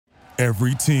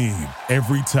Every team,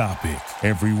 every topic,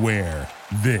 everywhere.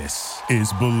 This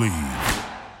is Believe.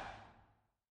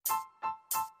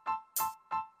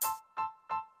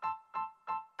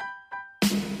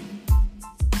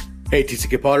 Hey,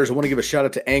 TCK Potters, I want to give a shout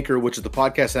out to Anchor, which is the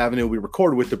podcast avenue we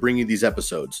record with to bring you these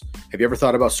episodes. Have you ever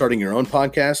thought about starting your own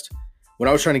podcast? When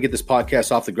I was trying to get this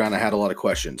podcast off the ground, I had a lot of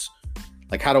questions.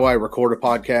 Like, how do I record a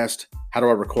podcast? How do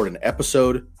I record an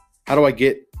episode? How do I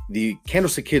get the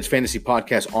Candlestick Kids Fantasy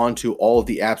Podcast onto all of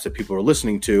the apps that people are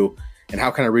listening to? And how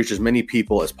can I reach as many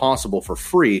people as possible for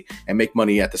free and make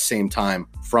money at the same time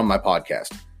from my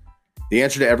podcast? The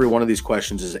answer to every one of these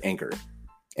questions is Anchor.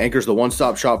 Anchor is the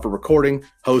one-stop shop for recording,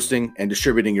 hosting, and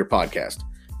distributing your podcast.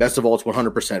 Best of all, it's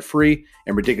 100% free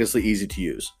and ridiculously easy to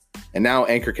use. And now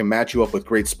Anchor can match you up with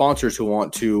great sponsors who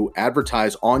want to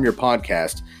advertise on your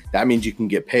podcast. That means you can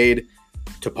get paid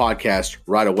to podcast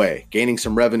right away. Gaining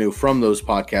some revenue from those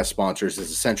podcast sponsors is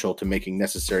essential to making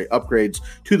necessary upgrades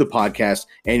to the podcast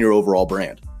and your overall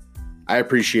brand. I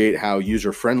appreciate how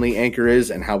user-friendly Anchor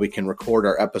is and how we can record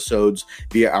our episodes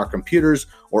via our computers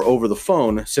or over the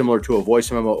phone, similar to a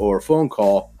voice memo or a phone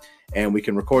call. And we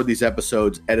can record these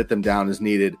episodes, edit them down as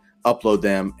needed, upload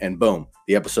them, and boom,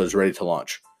 the episode is ready to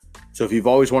launch. So if you've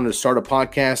always wanted to start a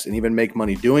podcast and even make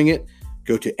money doing it,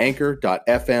 go to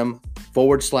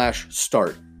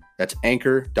anchor.fm/start. That's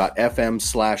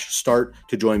anchor.fm/start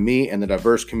to join me and the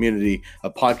diverse community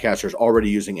of podcasters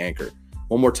already using Anchor.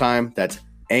 One more time, that's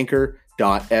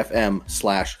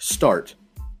anchor.fm/start.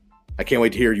 I can't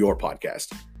wait to hear your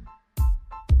podcast.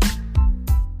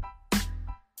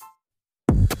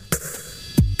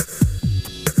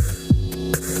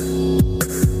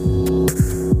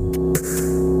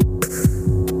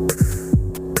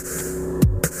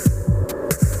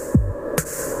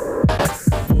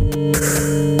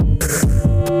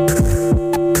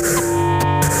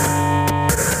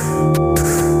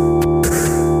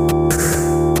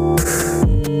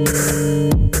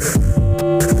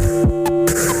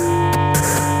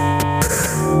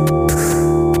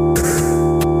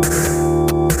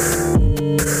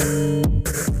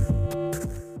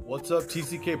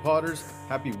 TCK Potters,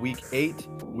 happy week 8.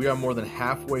 We are more than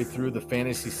halfway through the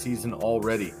fantasy season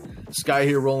already. Sky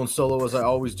here rolling solo as I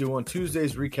always do on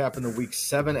Tuesdays, recapping the week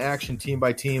 7 action team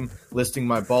by team, listing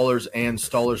my ballers and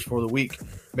stallers for the week.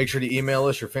 Make sure to email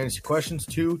us your fantasy questions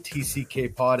to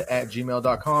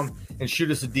tckpod@gmail.com and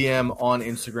shoot us a DM on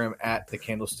Instagram at the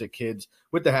Candlestick Kids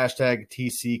with the hashtag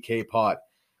TCKPod.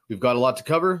 We've got a lot to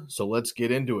cover, so let's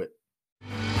get into it.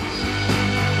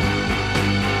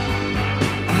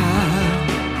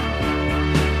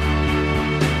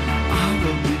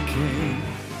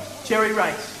 Jerry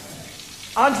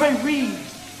Rice, Andre Reed,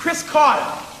 Chris Carter.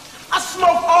 I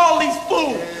smoked all these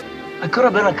fools. I could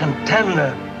have been a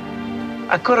contender.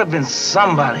 I could have been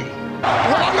somebody.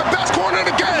 Well, I'm the best corner in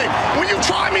the game. When you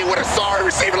try me with a sorry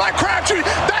receiver like Crabtree,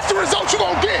 that's the result you're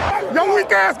going to get. Your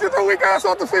weak ass, get your weak ass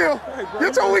off the field.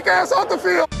 Get your weak ass off the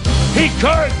field. He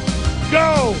could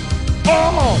go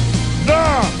all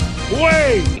the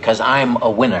way. Because I'm a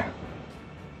winner.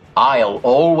 I'll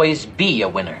always be a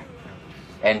winner.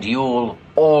 And you'll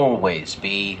always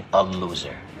be a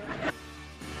loser.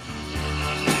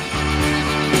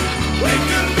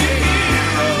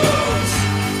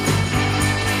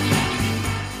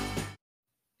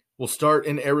 We'll start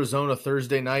in Arizona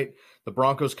Thursday night. The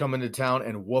Broncos come into town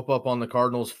and whoop up on the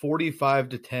Cardinals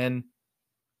 45-10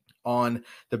 on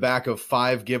the back of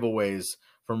 5 giveaways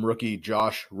from rookie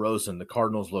Josh Rosen. The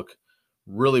Cardinals look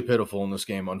really pitiful in this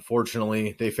game.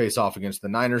 Unfortunately, they face off against the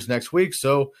Niners next week,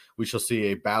 so we shall see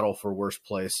a battle for worst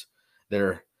place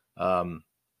there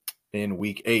in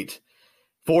week 8.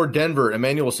 For Denver,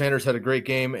 Emmanuel Sanders had a great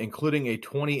game, including a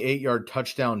 28-yard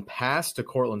touchdown pass to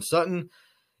Courtland Sutton.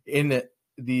 In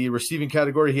the receiving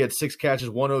category, he had 6 catches,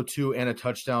 102, and a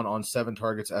touchdown on 7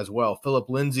 targets as well. Phillip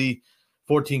Lindsay,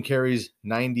 14 carries,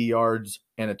 90 yards,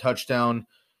 and a touchdown.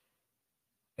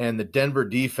 And the Denver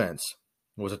defense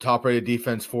was a top-rated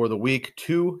defense for the week.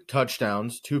 2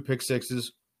 touchdowns, 2 pick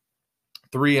sixes,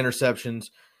 3 interceptions,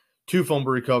 2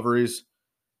 fumble recoveries,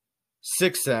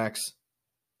 6 sacks,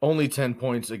 only 10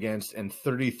 points against, and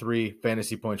 33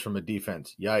 fantasy points from a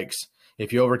defense. Yikes.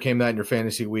 If you overcame that in your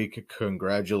fantasy week,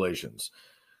 congratulations.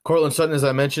 Courtland Sutton, as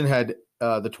I mentioned, had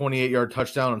the 28-yard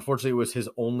touchdown. Unfortunately, it was his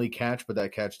only catch, but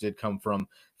that catch did come from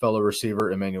fellow receiver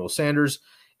Emmanuel Sanders.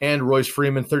 And Royce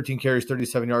Freeman, 13 carries,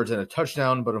 37 yards, and a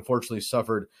touchdown, but unfortunately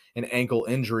suffered an ankle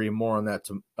injury. More on that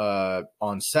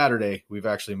on Saturday. We've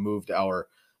actually moved our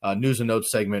news and notes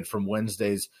segment from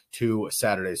Wednesdays to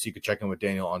Saturdays, so you can check in with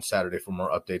Daniel on Saturday for more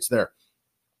updates there.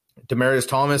 Demaryius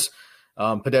Thomas,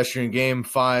 pedestrian game,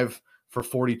 5 for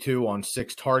 42 on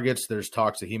 6 targets. There's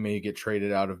talks that he may get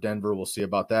traded out of Denver. We'll see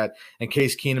about that. And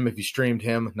Case Keenum, if you streamed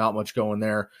him, not much going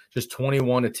there. Just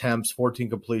 21 attempts, 14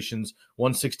 completions,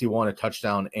 161, a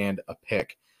touchdown, and a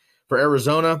pick. For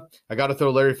Arizona, I got to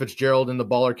throw Larry Fitzgerald in the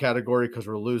baller category because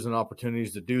we're losing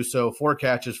opportunities to do so. 4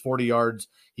 catches, 40 yards.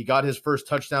 He got his first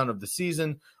touchdown of the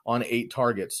season on 8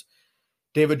 targets.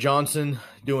 David Johnson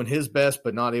doing his best,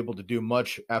 but not able to do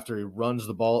much after he runs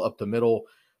the ball up the middle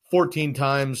 14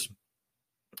 times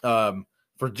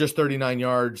for just 39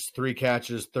 yards, 3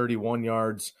 catches, 31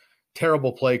 yards.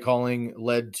 Terrible play calling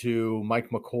led to Mike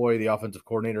McCoy, the offensive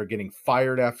coordinator, getting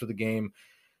fired after the game.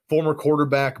 Former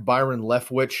quarterback Byron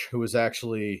Leftwich, who was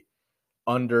actually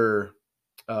under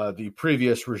the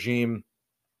previous regime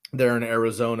there in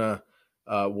Arizona,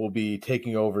 will be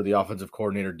taking over the offensive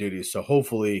coordinator duties. So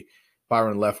hopefully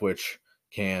Byron Leftwich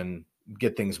can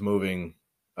get things moving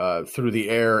through the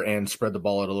air and spread the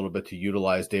ball out a little bit to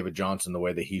utilize David Johnson the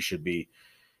way that he should be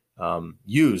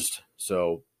used.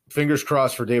 So fingers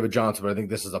crossed for David Johnson, but I think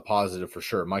this is a positive for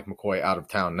sure. Mike McCoy out of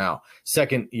town now.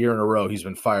 2nd year in a row he's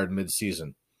been fired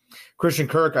mid-season. Christian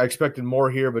Kirk, I expected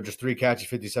more here, but just 3 catches,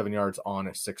 57 yards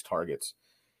on 6 targets.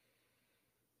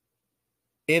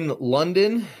 In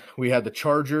London, we had the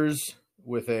Chargers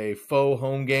with a faux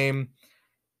home game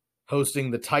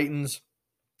hosting the Titans.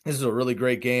 This is a really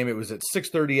great game. It was at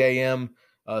 6:30 a.m.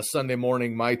 Sunday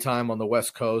morning, my time on the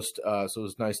West Coast, so it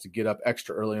was nice to get up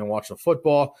extra early and watch the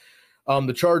football.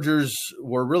 The Chargers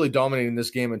were really dominating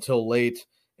this game until late,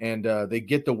 and they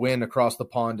get the win across the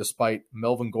pond despite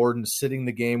Melvin Gordon sitting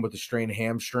the game with a strained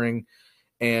hamstring.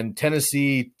 And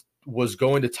Tennessee was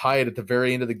going to tie it at the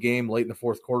very end of the game late in the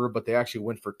 4th quarter, but they actually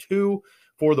went for 2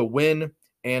 for the win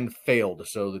and failed.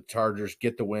 So the Chargers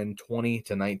get the win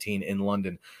 20-19 in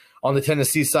London. On the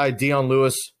Tennessee side, Dion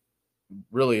Lewis,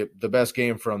 really the best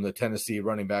game from the Tennessee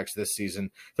running backs this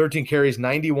season. 13 carries,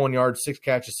 91 yards, 6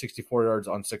 catches, 64 yards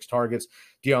on 6 targets.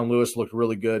 Dion Lewis looked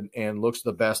really good and looks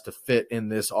the best to fit in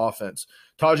this offense.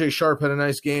 Tajay Sharp had a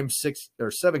nice game,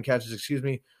 7 catches,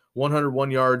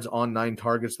 101 yards on 9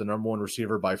 targets, the number 1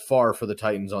 receiver by far for the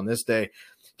Titans on this day.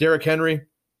 Derrick Henry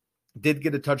did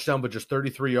get a touchdown, but just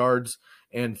 33 yards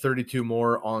and 32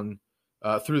 more on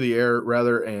through the air,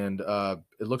 rather, and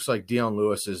it looks like Dion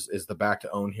Lewis is the back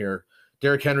to own here.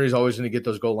 Derrick Henry is always going to get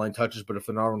those goal line touches, but if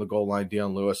they're not on the goal line,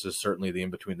 Dion Lewis is certainly the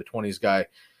in-between-the-20s guy,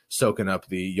 soaking up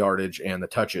the yardage and the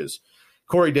touches.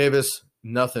 Corey Davis,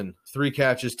 nothing. 3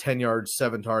 catches, 10 yards,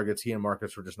 7 targets. He and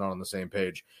Marcus were just not on the same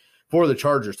page. For the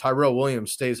Chargers, Tyrell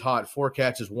Williams stays hot, 4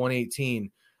 catches,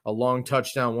 118, a long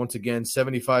touchdown once again,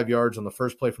 75 yards on the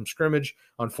first play from scrimmage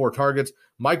on 4 targets.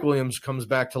 Mike Williams comes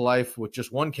back to life with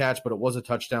just 1 catch, but it was a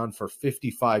touchdown for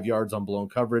 55 yards on blown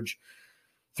coverage.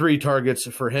 3 targets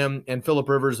for him. And Phillip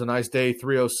Rivers, a nice day,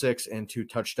 306 and 2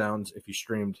 touchdowns. If you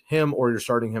streamed him or you're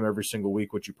starting him every single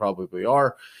week, which you probably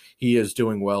are, he is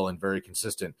doing well and very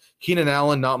consistent. Keenan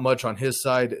Allen, not much on his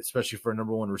side, especially for a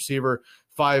number 1 receiver.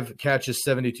 5 catches,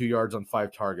 72 yards on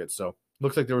 5 targets. So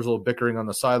looks like there was a little bickering on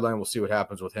the sideline. We'll see what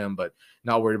happens with him, but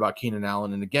not worried about Keenan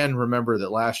Allen. And again, remember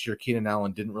that last year Keenan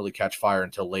Allen didn't really catch fire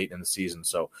until late in the season,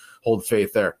 so hold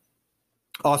faith there.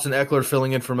 Austin Eckler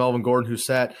filling in for Melvin Gordon, who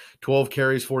sat 12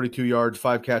 carries, 42 yards,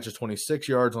 5 catches, 26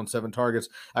 yards on 7 targets.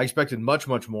 I expected much,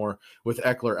 much more with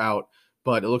Eckler out,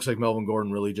 but it looks like Melvin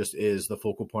Gordon really just is the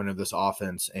focal point of this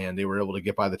offense, and they were able to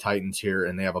get by the Titans here,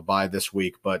 and they have a bye this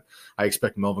week, but I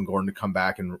expect Melvin Gordon to come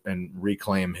back and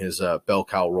reclaim his bell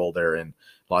cow role there in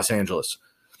Los Angeles.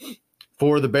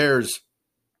 For the Bears,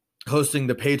 hosting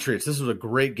the Patriots, this was a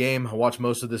great game. I watched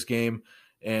most of this game,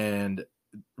 and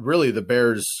really the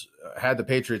Bears had the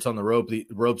Patriots on the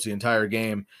ropes the entire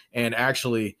game and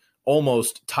actually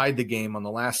almost tied the game on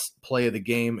the last play of the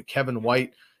game. Kevin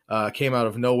White came out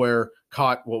of nowhere,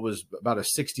 caught what was about a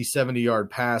 60, 70-yard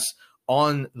pass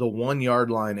on the 1-yard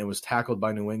line and was tackled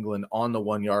by New England on the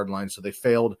 1-yard line. So they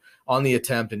failed on the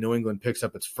attempt, and New England picks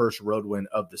up its first road win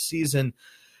of the season,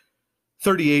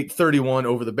 38-31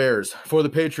 over the Bears. For the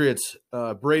Patriots,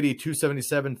 Brady,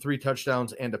 277, 3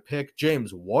 touchdowns and a pick.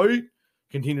 James White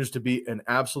continues to be an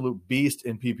absolute beast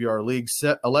in PPR leagues.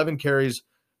 11 carries,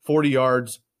 40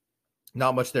 yards.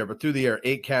 Not much there, but through the air,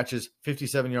 8 catches,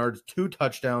 57 yards, 2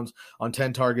 touchdowns on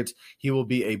 10 targets. He will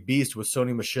be a beast with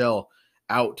Sony Michel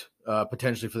out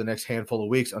potentially for the next handful of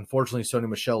weeks. Unfortunately, Sony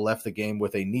Michel left the game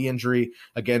with a knee injury.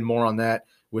 Again, more on that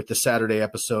with the Saturday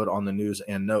episode on the news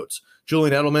and notes.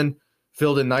 Julian Edelman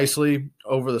filled in nicely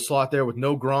over the slot there with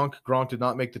no Gronk. Gronk did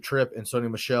not make the trip, and Sony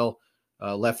Michel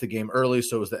left the game early,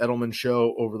 so it was the Edelman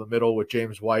show over the middle with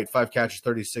James White. 5 catches,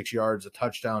 36 yards, a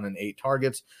touchdown, and 8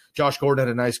 targets. Josh Gordon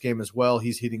had a nice game as well.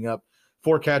 He's heating up.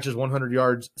 4 catches, 100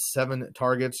 yards, 7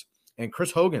 targets. And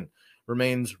Chris Hogan,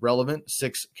 remains relevant.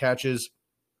 6 catches,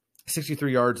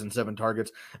 63 yards, and 7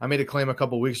 targets. I made a claim a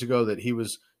couple weeks ago that he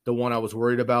was the one I was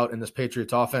worried about in this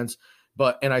Patriots offense,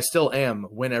 and I still am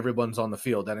when everyone's on the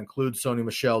field. That includes Sony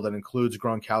Michel, that includes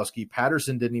Gronkowski.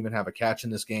 Patterson didn't even have a catch in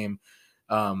this game.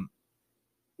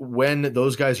 When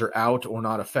those guys are out or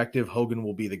not effective, Hogan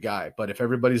will be the guy. But if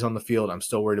everybody's on the field, I'm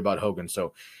still worried about Hogan.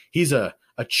 So he's a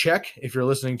check. If you're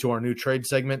listening to our new trade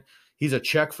segment, he's a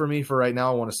check for me for right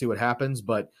now. I want to see what happens,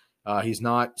 but he's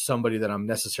not somebody that I'm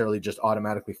necessarily just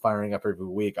automatically firing up every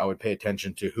week. I would pay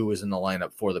attention to who is in the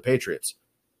lineup for the Patriots.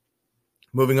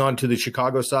 Moving on to the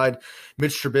Chicago side,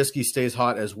 Mitch Trubisky stays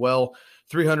hot as well.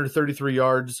 333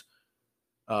 yards,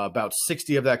 about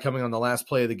 60 of that coming on the last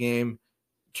play of the game.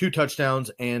 2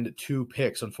 touchdowns and 2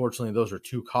 picks. Unfortunately, those are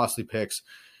 2 costly picks.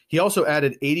 He also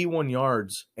added 81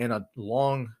 yards and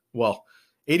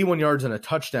 81 yards and a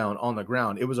touchdown on the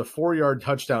ground. It was a 4-yard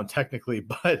touchdown technically,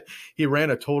 but he ran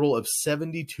a total of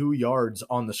 72 yards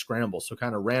on the scramble. So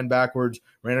kind of ran backwards,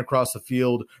 ran across the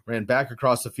field, ran back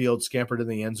across the field, scampered in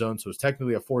the end zone. So it was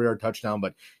technically a 4-yard touchdown,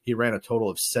 but he ran a total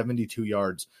of 72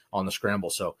 yards on the scramble.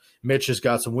 So Mitch has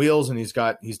got some wheels, and he's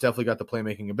definitely got the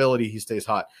playmaking ability. He stays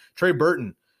hot. Trey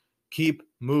Burton. Keep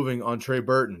moving on Trey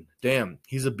Burton. Damn,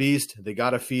 he's a beast. They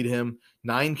got to feed him.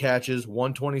 9 catches,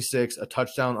 126, a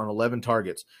touchdown on 11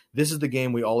 targets. This is the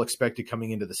game we all expected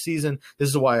coming into the season. This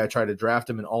is why I try to draft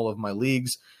him in all of my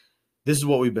leagues. This is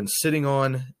what we've been sitting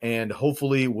on, and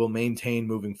hopefully we'll maintain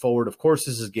moving forward. Of course,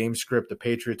 this is game script. The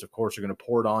Patriots, of course, are going to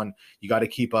pour it on. You got to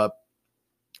keep up.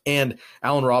 And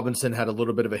Allen Robinson had a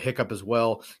little bit of a hiccup as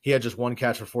well. He had just 1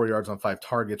 catch for 4 yards on 5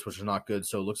 targets, which is not good.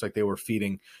 So it looks like they were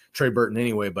feeding Trey Burton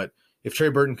anyway. But if Trey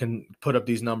Burton can put up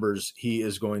these numbers, he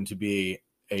is going to be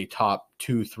a top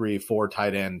 2, 3, 4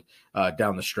 tight end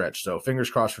down the stretch. So fingers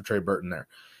crossed for Trey Burton there.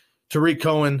 Tariq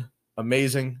Cohen,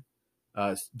 amazing.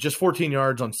 Just 14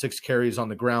 yards on 6 carries on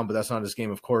the ground, but that's not his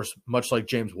game, of course. Much like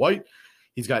James White,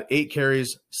 he's got 8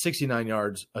 carries, 69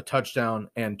 yards, a touchdown,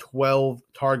 and 12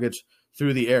 targets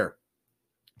through the air.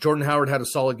 Jordan Howard had a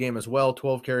solid game as well,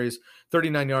 12 carries,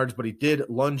 39 yards, but he did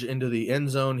lunge into the end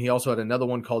zone. He also had another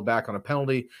one called back on a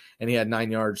penalty, and he had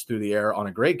 9 yards through the air on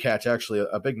a great catch. Actually,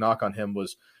 a big knock on him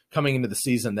was coming into the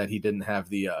season that he didn't have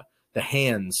the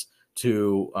hands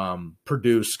to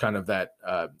produce kind of that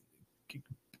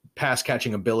pass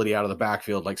catching ability out of the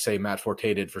backfield, like say Matt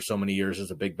Forte did for so many years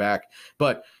as a big back.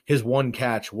 But his one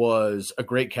catch was a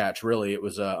great catch. Really, it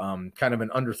was a kind of an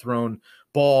underthrown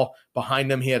ball behind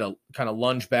him. He had a kind of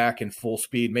lunge back in full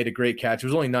speed, made a great catch. It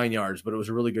was only 9 yards, but it was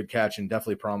a really good catch and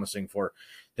definitely promising for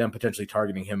them potentially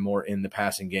targeting him more in the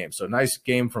passing game. So nice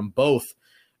game from both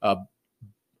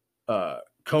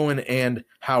Cohen and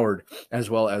Howard, as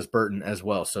well as Burton as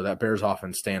well. So that Bears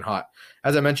offense staying hot.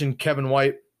 As I mentioned, Kevin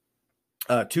White,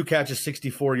 2 catches,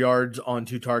 64 yards on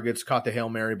 2 targets, caught the Hail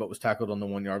Mary, but was tackled on the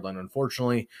 1-yard line,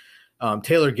 unfortunately.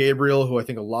 Taylor Gabriel, who I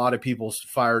think a lot of people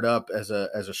fired up as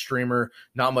a streamer,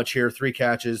 not much here, 3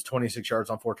 catches, 26 yards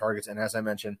on 4 targets. And as I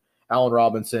mentioned, Allen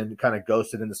Robinson kind of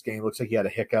ghosted in this game. Looks like he had a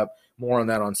hiccup. More on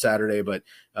that on Saturday, but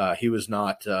he was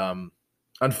not,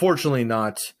 unfortunately,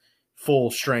 not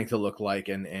full strength, it looked like,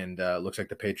 and looks like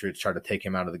the Patriots tried to take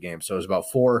him out of the game. So it was about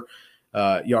 4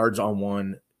 yards on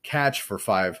 1 catch for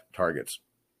 5 targets.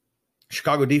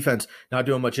 Chicago defense not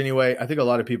doing much anyway. I think a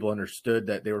lot of people understood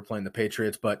that they were playing the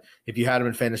Patriots, but if you had them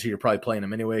in fantasy, you're probably playing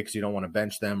them anyway because you don't want to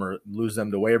bench them or lose them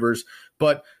to waivers.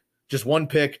 But just 1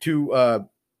 pick, 2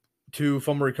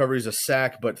 fumble recoveries, a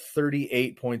sack, but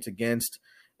 38 points against,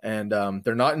 and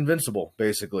they're not invincible,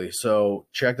 basically. So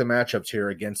check the matchups here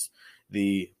against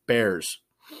the Bears.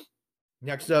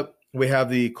 Next up, we have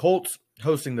the Colts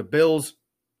hosting the Bills.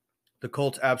 The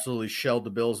Colts absolutely shelled the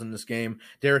Bills in this game.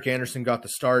 Derek Anderson got the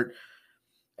start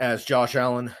as Josh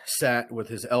Allen sat with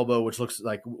his elbow, which looks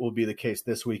like will be the case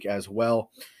this week as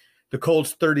well. The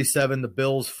Colts 37, the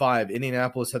Bills 5.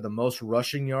 Indianapolis had the most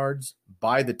rushing yards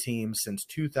by the team since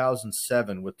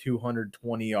 2007 with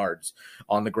 220 yards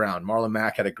on the ground. Marlon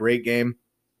Mack had a great game.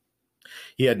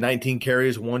 He had 19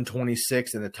 carries,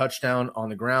 126, and a touchdown on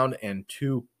the ground, and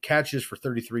 2 catches for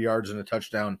 33 yards and a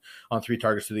touchdown on 3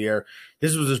 targets through the air.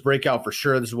 This was his breakout for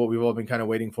sure. This is what we've all been kind of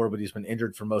waiting for, but he's been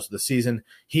injured for most of the season.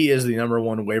 He is the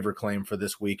 #1 waiver claim for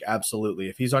this week. Absolutely.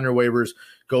 If he's on your waivers,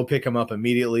 go pick him up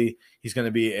immediately. He's going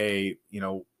to be a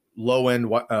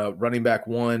low-end running back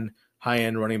 1,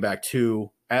 high-end running back 2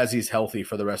 as he's healthy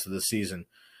for the rest of the season.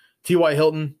 T.Y.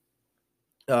 Hilton,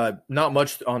 not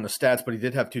much on the stats, but he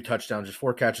did have 2 touchdowns, just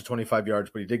 4 catches, 25 yards,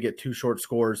 but he did get 2 short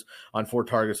scores on 4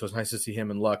 targets, so it's nice to see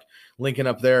him and Luck linking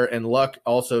up there. And Luck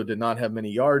also did not have many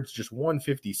yards, just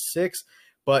 156,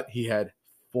 but he had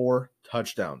 4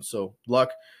 touchdowns. So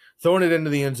Luck throwing it into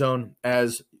the end zone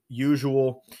as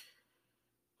usual.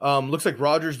 Looks like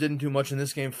Rodgers didn't do much in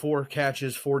this game. 4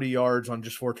 catches, 40 yards on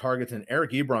just 4 targets. And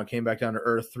Eric Ebron came back down to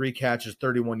earth. 3 catches,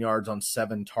 31 yards on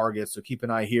 7 targets. So keep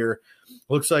an eye here.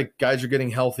 Looks like guys are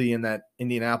getting healthy in that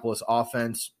Indianapolis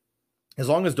offense. As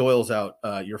long as Doyle's out,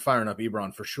 you're firing up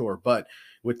Ebron for sure. But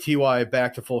with T.Y.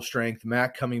 back to full strength,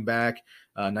 Mack coming back,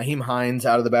 Nyheim Hines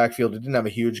out of the backfield. It didn't have a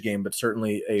huge game, but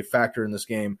certainly a factor in this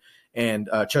game. And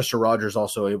Chester Rogers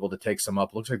also able to take some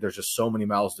up. Looks like there's just so many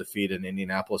mouths to feed in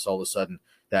Indianapolis all of a sudden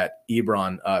that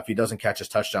Ebron, if he doesn't catch his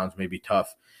touchdowns, may be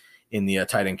tough in the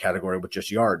tight end category with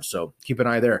just yards. So keep an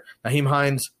eye there. Nyheim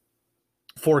Hines,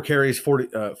 5 carries,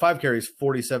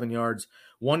 47 yards,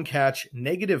 1 catch,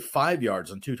 -5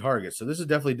 yards on 2 targets. So this is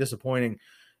definitely disappointing.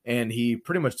 And he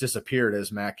pretty much disappeared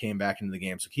as Mack came back into the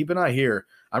game. So keep an eye here.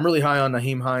 I'm really high on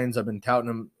Nyheim Hines. I've been touting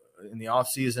him in the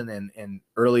offseason and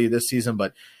early this season,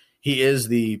 but he is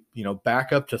the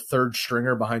backup to third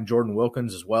stringer behind Jordan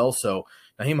Wilkins as well. So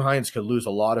Nyheim Hines could lose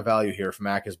a lot of value here if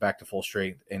Mack is back to full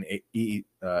strength and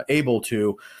able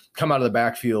to come out of the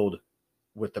backfield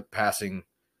with the passing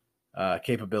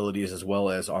capabilities as well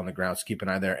as on the ground. So keep an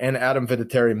eye there. And Adam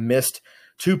Vinatieri missed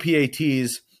 2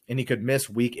 PATs, and he could miss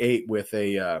week 8 with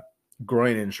a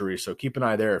groin injury. So keep an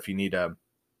eye there if you need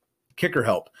kicker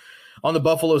help. On the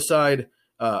Buffalo side,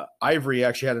 Ivory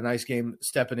actually had a nice game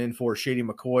stepping in for Shady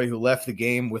McCoy, who left the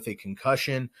game with a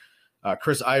concussion.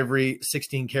 Chris Ivory,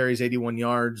 16 carries, 81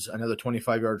 yards, another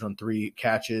 25 yards on 3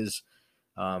 catches.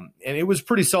 And it was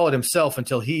pretty solid himself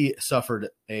until he suffered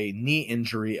a knee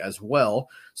injury as well.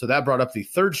 So that brought up the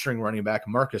third string running back,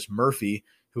 Marcus Murphy,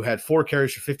 who had 4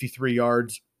 carries for 53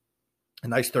 yards, a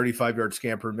nice 35-yard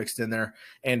scamper mixed in there,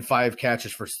 and 5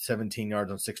 catches for 17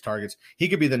 yards on 6 targets. He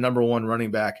could be the number 1 running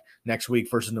back next week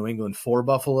versus New England for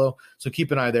Buffalo. So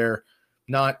keep an eye there.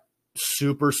 Not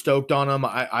super stoked on him.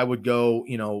 I would go,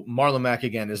 Marlon Mack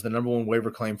again is the number 1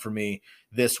 waiver claim for me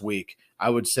this week.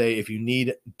 I would say if you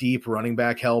need deep running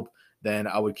back help, then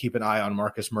I would keep an eye on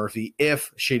Marcus Murphy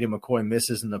if Shady McCoy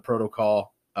misses in the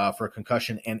protocol for a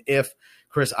concussion, and if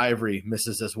Chris Ivory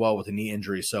misses as well with a knee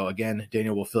injury. So again,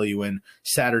 Daniel will fill you in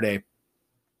Saturday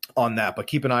on that, but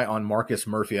keep an eye on Marcus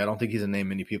Murphy. I don't think he's a name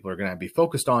many people are going to be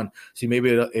focused on, so you may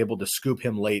be able to scoop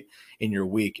him late in your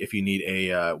week if you need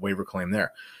a waiver claim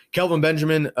there. Kelvin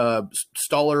Benjamin,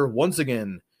 Stoller once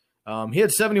again. He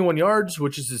had 71 yards,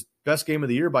 which is his best game of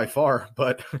the year by far,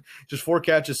 but just 4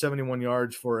 catches, 71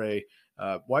 yards for a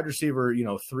wide receiver,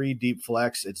 3 deep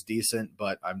flex. It's decent,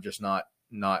 but I'm just not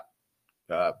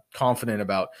confident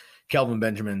about Kelvin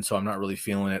Benjamin, so I'm not really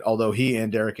feeling it. Although he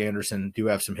and Derek Anderson do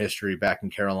have some history back in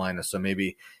Carolina, so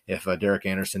maybe if Derek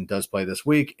Anderson does play this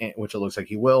week, which it looks like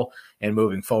he will, and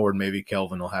moving forward, maybe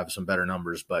Kelvin will have some better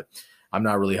numbers, but I'm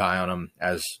not really high on him,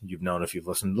 as you've known if you've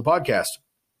listened to the podcast.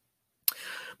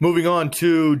 Moving on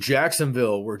to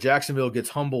Jacksonville, where Jacksonville gets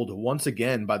humbled once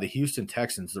again by the Houston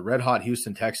Texans. The red-hot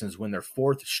Houston Texans win their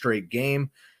 4th straight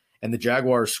game, and the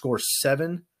Jaguars score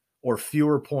 7 or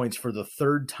fewer points for the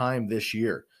 3rd time this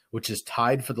year, which is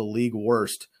tied for the league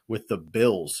worst with the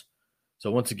Bills.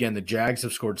 So once again, the Jags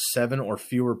have scored 7 or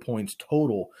fewer points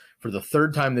total for the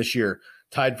 3rd time this year,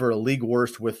 tied for a league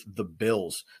worst with the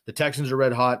Bills. The Texans are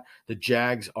red hot. The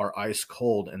Jags are ice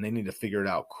cold, and they need to figure it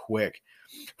out quick.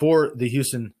 For the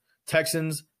Houston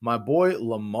Texans, my boy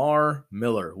Lamar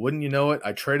Miller. Wouldn't you know it?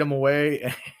 I trade him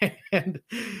away, and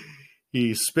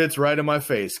he spits right in my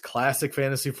face. Classic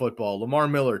fantasy football. Lamar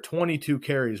Miller, 22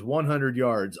 carries, 100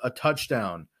 yards, a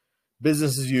touchdown.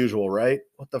 Business as usual, right?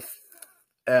 What the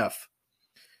F?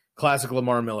 Classic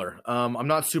Lamar Miller. I'm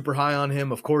not super high on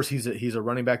him. Of course, he's a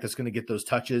running back that's going to get those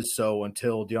touches. So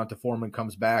until Deonta Foreman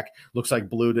comes back, looks like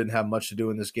Blue didn't have much to do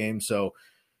in this game. So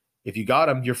if you got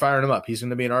him, you're firing him up. He's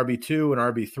going to be an RB2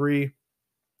 and RB3.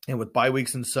 And with bye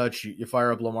weeks and such, you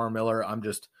fire up Lamar Miller.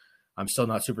 I'm still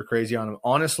not super crazy on him.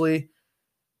 Honestly,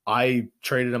 I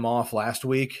traded him off last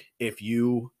week. If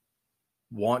you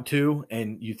want to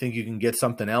and you think you can get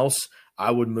something else, I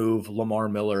would move Lamar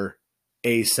Miller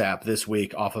ASAP this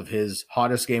week off of his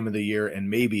hottest game of the year and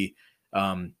maybe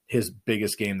his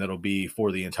biggest game that'll be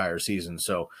for the entire season.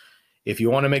 So if you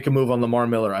want to make a move on Lamar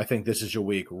Miller, I think this is your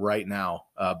week right now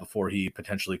before he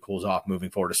potentially cools off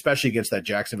moving forward, especially against that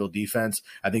Jacksonville defense.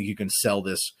 I think you can sell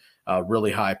this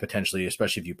really high potentially,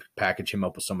 especially if you package him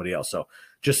up with somebody else. So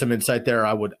just some insight there.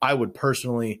 I would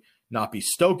personally not be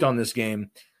stoked on this game.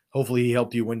 Hopefully he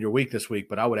helped you win your week this week,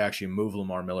 but I would actually move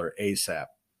Lamar Miller ASAP.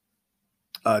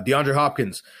 DeAndre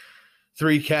Hopkins,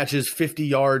 3 catches, 50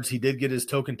 yards. He did get his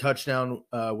token touchdown,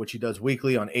 which he does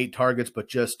weekly on 8 targets, but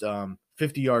just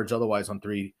 50 yards otherwise on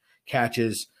 3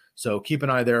 catches. So keep an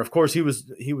eye there. Of course, he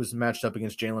was matched up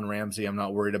against Jalen Ramsey. I'm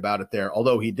not worried about it there,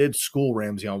 although he did school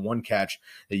Ramsey on one catch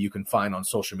that you can find on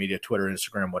social media, Twitter,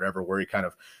 Instagram, whatever, where he kind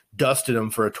of dusted him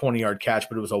for a 20-yard catch,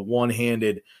 but it was a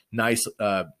one-handed, nice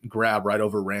grab right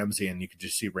over Ramsey, and you could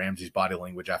just see Ramsey's body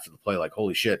language after the play, like,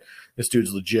 holy shit, this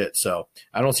dude's legit. So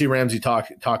I don't see Ramsey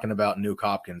talking about Nuke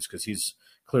Hopkins because he's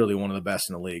clearly one of the best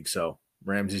in the league. So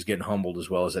Ramsey's getting humbled as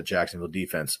well as that Jacksonville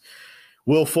defense.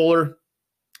 Will Fuller,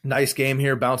 nice game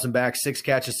here, bouncing back, 6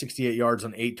 catches, 68 yards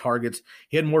on 8 targets.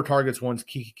 He had more targets once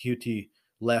Keke Coutee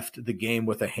left the game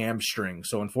with a hamstring.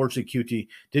 So unfortunately, Coutee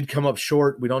did come up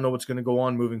short. We don't know what's going to go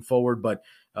on moving forward, but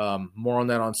more on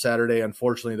that on Saturday.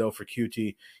 Unfortunately, though, for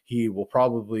Coutee, he will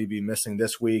probably be missing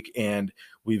this week, and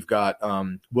we've got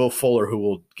Will Fuller, who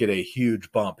will get a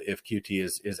huge bump if Coutee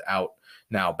is out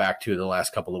now, back to the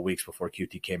last couple of weeks before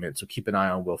Coutee came in. So keep an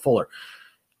eye on Will Fuller.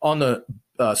 On the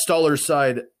Stallers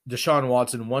side, Deshaun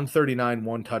Watson, 139,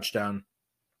 1 touchdown,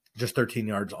 just 13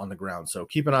 yards on the ground. So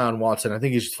keep an eye on Watson. I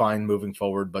think he's fine moving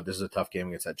forward, but this is a tough game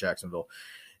against that Jacksonville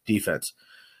defense.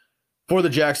 For the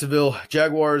Jacksonville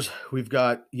Jaguars, we've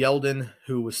got Yeldon,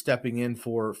 who was stepping in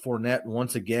for Fournette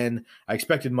once again. I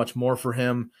expected much more for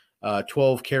him.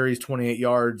 12 carries, 28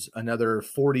 yards, another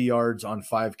 40 yards on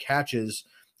 5 catches.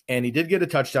 And he did get a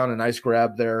touchdown, a nice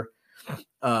grab there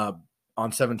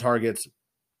on 7 targets.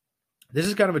 This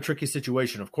is kind of a tricky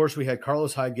situation. Of course, we had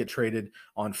Carlos Hyde get traded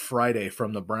on Friday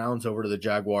from the Browns over to the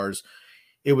Jaguars.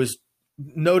 It was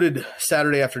noted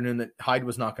Saturday afternoon that Hyde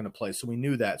was not going to play, so we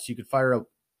knew that. So you could fire up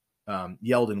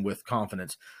Yeldon with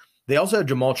confidence. They also had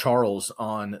Jamal Charles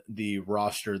on the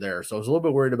roster there, so I was a little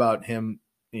bit worried about him,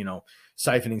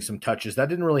 siphoning some touches. That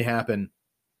didn't really happen.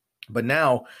 But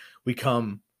now we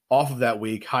come off of that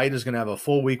week. Hyde is going to have a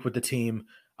full week with the team.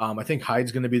 I think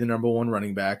Hyde's going to be the number 1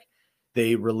 running back.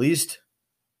 They released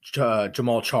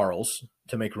Jamal Charles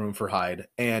to make room for Hyde,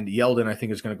 and Yeldon, I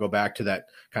think, is going to go back to that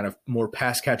kind of more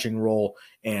pass-catching role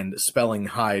and spelling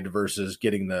Hyde versus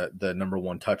getting the number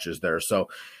 1 touches there. So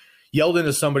Yeldon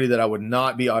is somebody that I would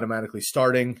not be automatically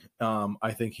starting.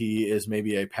 I think he is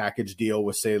maybe a package deal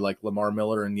with, say, like Lamar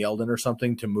Miller and Yeldon or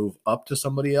something to move up to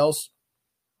somebody else.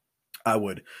 I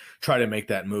would try to make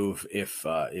that move if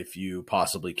you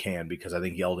possibly can, because I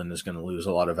think Yeldon is going to lose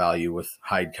a lot of value with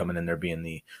Hyde coming in there being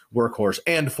the workhorse.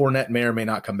 And Fournette may or may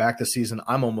not come back this season.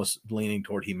 I'm almost leaning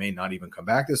toward he may not even come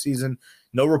back this season.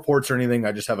 No reports or anything.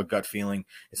 I just have a gut feeling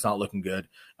it's not looking good.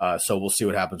 So we'll see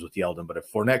what happens with Yeldon. But if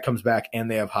Fournette comes back and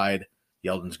they have Hyde,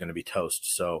 Yeldon's going to be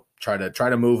toast. So try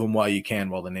to move him while you can,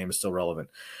 while the name is still relevant.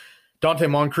 Dante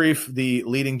Moncrief, the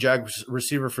leading Jags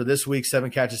receiver for this week, 7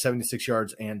 catches, 76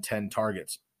 yards, and 10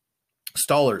 targets.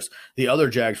 Stallers, the other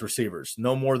Jags receivers,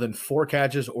 no more than 4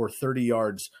 catches or 30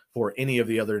 yards for any of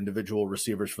the other individual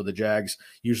receivers for the Jags.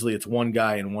 Usually it's one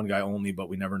guy and one guy only, but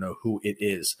we never know who it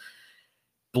is.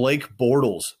 Blake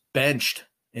Bortles benched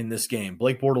in this game.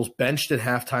 Blake Bortles benched at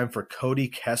halftime for Cody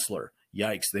Kessler.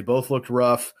 Yikes. They both looked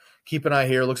rough. Keep an eye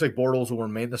here. Looks like Bortles will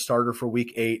remain the starter for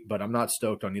week 8, but I'm not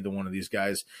stoked on either one of these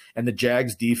guys. And the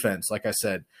Jags defense, like I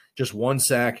said, just 1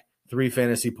 sack, 3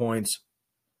 fantasy points.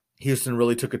 Houston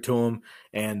really took it to him,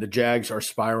 and the Jags are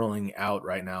spiraling out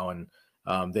right now, and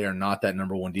they are not that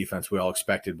number 1 defense we all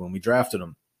expected when we drafted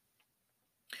them.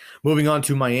 Moving on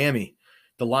to Miami.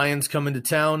 The Lions come into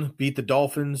town, beat the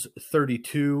Dolphins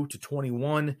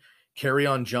 32-21.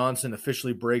 Kerryon Johnson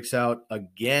officially breaks out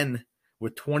again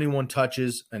with 21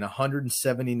 touches and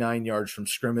 179 yards from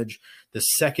scrimmage, the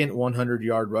second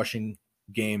 100-yard rushing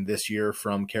game this year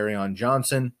from Kerryon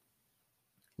Johnson.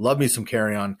 Love me some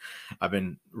Kerryon. I've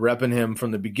been repping him from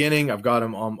the beginning. I've got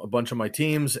him on a bunch of my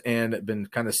teams and been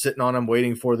kind of sitting on him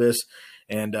waiting for this,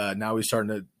 and now he's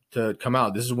starting to come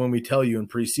out. This is when we tell you in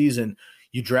preseason,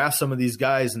 you draft some of these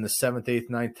guys in the 7th, 8th,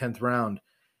 9th, 10th round,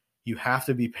 you have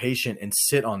to be patient and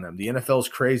sit on them. The NFL is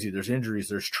crazy. There's injuries,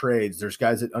 there's trades, there's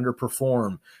guys that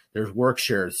underperform, there's work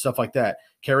shares, stuff like that.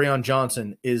 Kerryon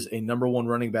Johnson is a number 1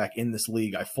 running back in this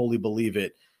league. I fully believe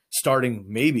it, starting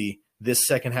maybe this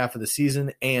second half of the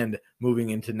season and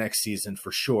moving into next season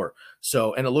for sure.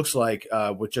 So, and it looks like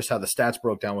with just how the stats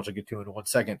broke down, which I'll get to in 1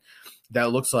 second, that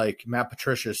it looks like Matt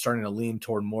Patricia is starting to lean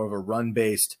toward more of a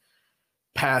run-based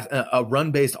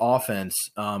offense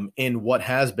in what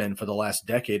has been for the last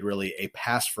decade, really a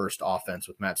pass-first offense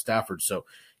with Matt Stafford. So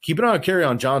keep an eye on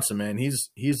Kerryon Johnson, man.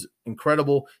 He's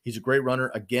incredible. He's a great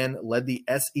runner. Again, led the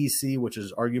SEC, which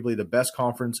is arguably the best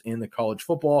conference in the college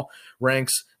football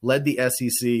ranks, led the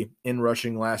SEC in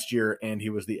rushing last year, and he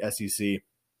was the SEC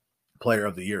Player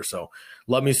of the Year. So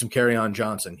love me some Kerryon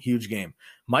Johnson. Huge game.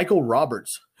 Michael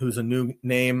Roberts, who's a new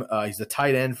name. He's the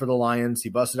tight end for the Lions. He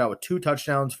busted out with 2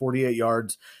 touchdowns, 48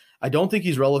 yards. I don't think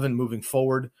he's relevant moving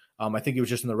forward. I think he was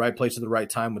just in the right place at the right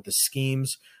time with the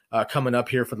schemes coming up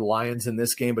here for the Lions in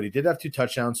this game, but he did have 2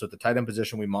 touchdowns. So at the tight end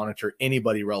position, we monitor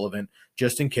anybody relevant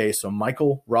just in case. So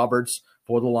Michael Roberts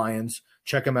for the Lions,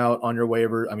 check him out on your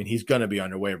waiver. I mean, he's going to be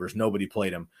on your waivers. Nobody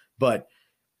played him, but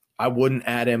I wouldn't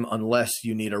add him unless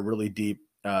you need a really deep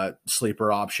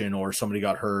sleeper option, or somebody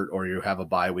got hurt, or you have a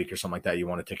bye week or something like that. You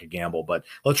want to take a gamble. But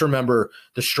let's remember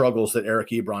the struggles that Eric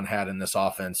Ebron had in this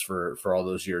offense for all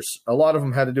those years. A lot of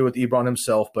them had to do with Ebron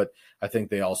himself, but I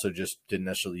think they also just didn't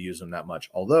necessarily use him that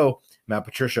much. Although Matt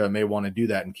Patricia may want to do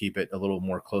that and keep it a little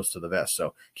more close to the vest.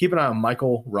 So keep an eye on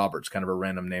Michael Roberts, kind of a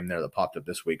random name there that popped up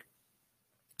this week.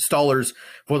 Stallers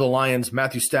for the Lions,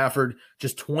 Matthew Stafford,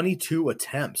 just 22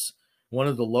 attempts, one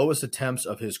of the lowest attempts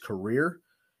of his career,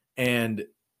 and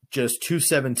just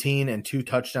 217 and 2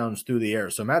 touchdowns through the air.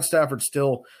 So Matt Stafford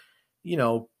still,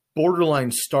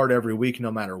 borderline start every week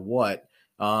no matter what.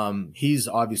 He's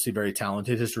obviously very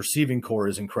talented. His receiving core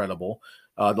is incredible.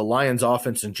 The Lions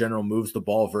offense in general moves the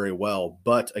ball very well,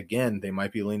 but again, they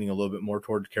might be leaning a little bit more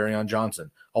toward Kerryon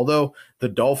Johnson. Although the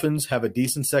Dolphins have a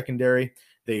decent secondary,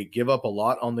 they give up a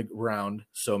lot on the ground,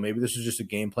 so maybe this is just a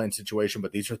game plan situation,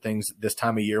 but these are things this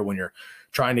time of year when you're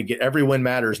trying to get every win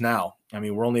matters now. I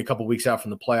mean, we're only a couple weeks out from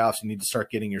the playoffs. You need to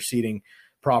start getting your seating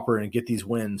proper and get these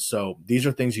wins. So these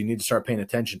are things you need to start paying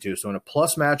attention to. So in a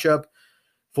plus matchup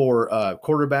for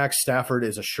quarterbacks, Stafford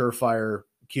is a surefire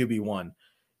QB1.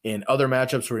 In other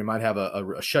matchups where you might have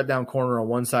a shutdown corner on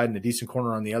one side and a decent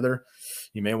corner on the other,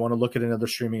 you may want to look at another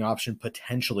streaming option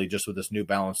potentially just with this new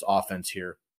balanced offense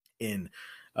here in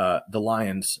the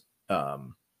Lions.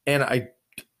 And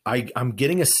I'm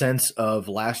getting a sense of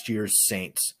last year's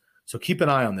Saints. So keep an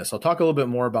eye on this. I'll talk a little bit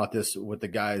more about this with the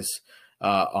guys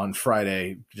on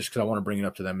Friday, just because I want to bring it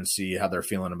up to them and see how they're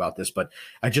feeling about this. But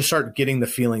I just start getting the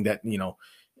feeling that,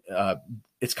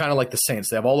 it's kind of like the Saints.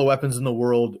 They have all the weapons in the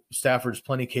world. Stafford's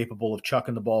plenty capable of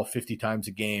chucking the ball 50 times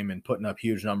a game and putting up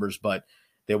huge numbers, but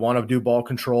they want to do ball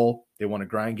control. They want to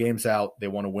grind games out. They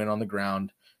want to win on the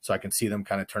ground. So I can see them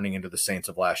kind of turning into the Saints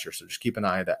of last year. So just keep an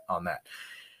eye on that.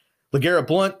 LeGarrette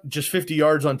Blount, just 50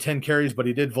 yards on 10 carries, but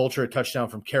he did vulture a touchdown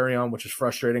from Kerryon, which is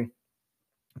frustrating.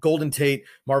 Golden Tate,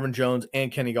 Marvin Jones,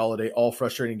 and Kenny Golladay, all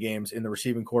frustrating games in the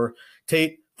receiving core.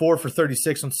 Tate, 4 for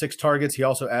 36 on 6 targets. He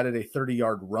also added a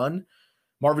 30-yard run.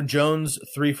 Marvin Jones,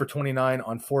 3 for 29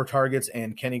 on 4 targets,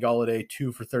 and Kenny Golladay,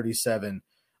 2 for 37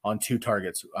 on 2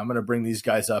 targets. I'm going to bring these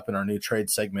guys up in our new trade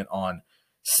segment on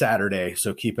Saturday,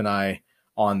 so keep an eye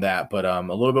on that. But I'm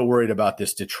a little bit worried about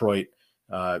this Detroit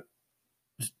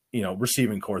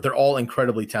receiving core. They're all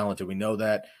incredibly talented. We know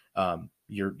that.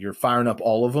 You're firing up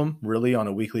all of them really on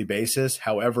a weekly basis.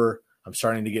 However, I'm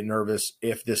starting to get nervous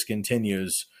if this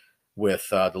continues with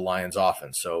the Lions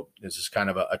offense. So this is kind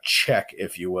of a check,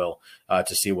 if you will,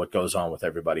 to see what goes on with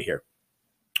everybody here.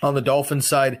 On the Dolphins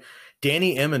side,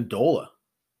 Danny Amendola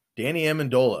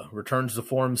returns to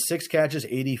form, 6 catches,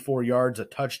 84 yards, a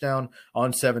touchdown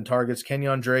on 7 targets.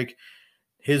 Kenyon Drake,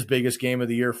 his biggest game of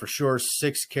the year for sure,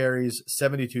 6 carries,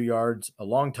 72 yards, a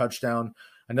long touchdown,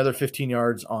 another 15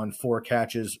 yards on 4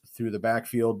 catches through the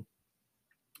backfield.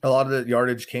 A lot of the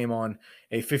yardage came on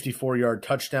a 54-yard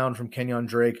touchdown from Kenyon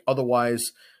Drake.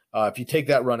 Otherwise, if you take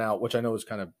that run out, which I know is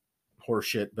kind of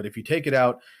horseshit, but if you take it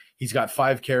out, he's got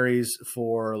 5 carries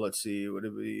for, let's see, would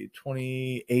it be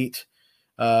 28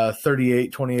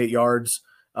 yards,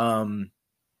 and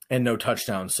no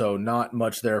touchdowns. So not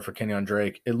much there for Kenyon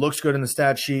Drake. It looks good in the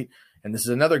stat sheet. And this is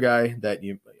another guy that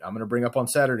I'm going to bring up on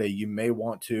Saturday. You may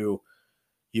want to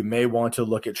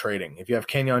look at trading. If you have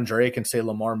Kenyon Drake and say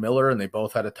Lamar Miller, and they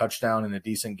both had a touchdown in a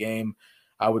decent game,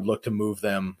 I would look to move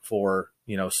them for,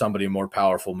 somebody more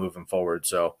powerful moving forward.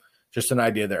 So just an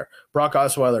idea there. Brock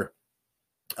Osweiler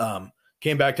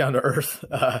came back down to earth.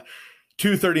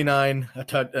 239,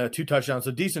 2 touchdowns,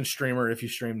 a decent streamer if you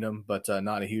streamed him, but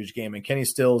not a huge game. And Kenny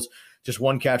Stills, just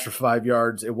 1 catch for 5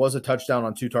 yards. It was a touchdown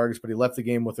on 2 targets, but he left the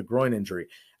game with a groin injury.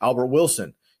 Albert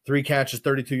Wilson, 3 catches,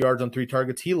 32 yards on 3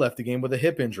 targets. He left the game with a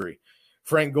hip injury.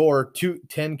 Frank Gore,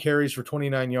 10 carries for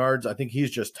 29 yards. I think he's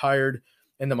just tired.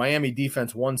 And the Miami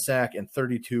defense, 1 sack and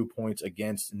 32 points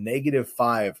against,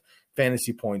 -5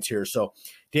 fantasy points here. So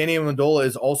Danny Amendola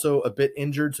is also a bit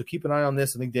injured, so keep an eye on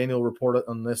this. I think Daniel will report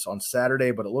on this on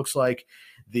Saturday, but it looks like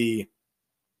I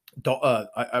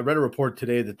read a report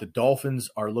today that the Dolphins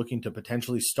are looking to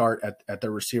potentially start at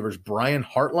their receivers Brian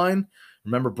Hartline.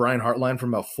 Remember Brian Hartline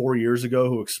from about 4 years ago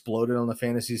who exploded on the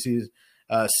fantasy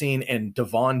scene, and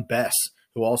Devon Bess,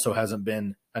 who also hasn't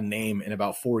been a name in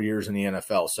about 4 years in the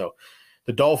NFL. So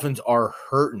the Dolphins are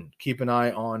hurting. Keep an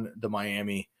eye on the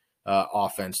Miami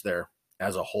offense there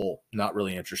as a whole. Not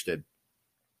really interested.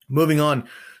 Moving on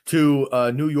to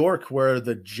New York, where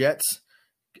the Jets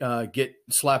get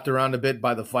slapped around a bit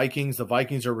by the Vikings. The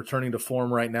Vikings are returning to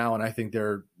form right now, and I think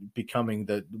they're becoming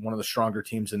one of the stronger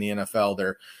teams in the NFL.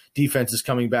 Their defense is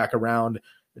coming back around.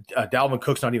 Dalvin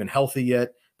Cook's not even healthy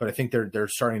yet, but I think they're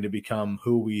starting to become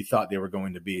who we thought they were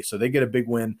going to be. So they get a big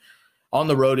win on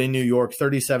the road in New York,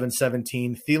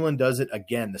 37-17. Thielen does it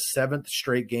again, the 7th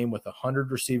straight game with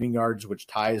 100 receiving yards, which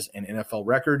ties an NFL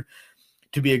record.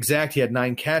 To be exact, he had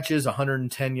 9 catches,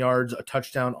 110 yards, a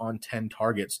touchdown on 10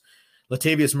 targets.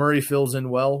 Latavius Murray fills in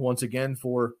well once again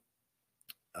for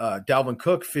Dalvin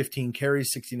Cook, 15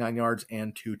 carries, 69 yards,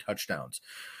 and 2 touchdowns.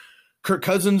 Kirk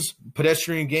Cousins,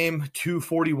 pedestrian game,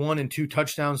 241 and 2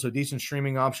 touchdowns, so decent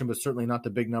streaming option, but certainly not the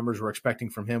big numbers we're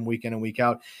expecting from him week in and week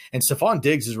out. And Stephon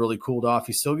Diggs has really cooled off.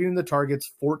 He's still getting the targets,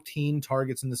 14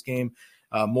 targets in this game,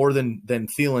 more than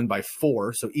Thielen by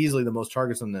 4, so easily the most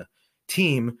targets on the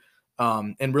team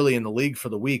and really in the league for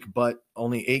the week, but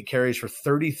only 8 carries for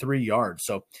 33 yards.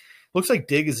 So looks like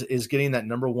Diggs is getting that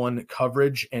number 1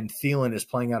 coverage, and Thielen is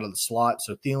playing out of the slot.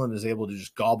 So Thielen is able to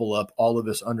just gobble up all of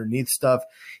this underneath stuff.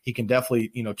 He can definitely,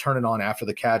 turn it on after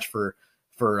the catch for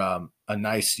a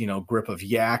nice, grip of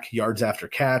yak, yards after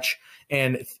catch.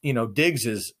 And, Diggs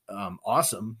is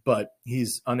awesome, but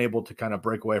he's unable to kind of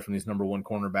break away from these number 1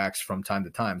 cornerbacks from time to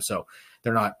time. So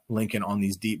they're not linking on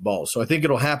these deep balls. So I think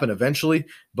it'll happen eventually,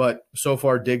 but so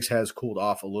far Diggs has cooled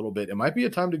off a little bit. It might be a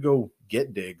time to go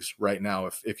get Diggs right now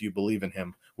if you believe in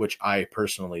him, which I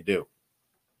personally do.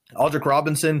 Aldrick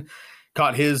Robinson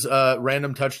caught his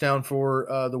random touchdown for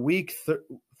the week,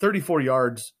 34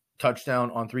 yards, touchdown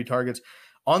on 3 targets.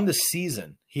 On the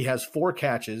season, he has 4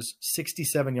 catches,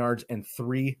 67 yards, and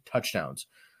 3 touchdowns.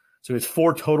 So it's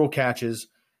 4 total catches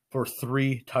for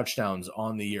 3 touchdowns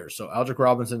on the year. So Aldrick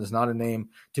Robinson is not a name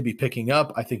to be picking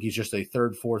up. I think he's just a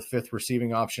 3rd, 4th, 5th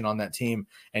receiving option on that team,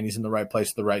 and he's in the right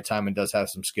place at the right time and does have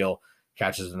some skill.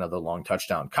 Catches another long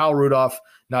touchdown. Kyle Rudolph,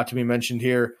 not to be mentioned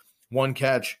here, 1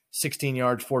 catch, 16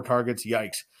 yards, 4 targets.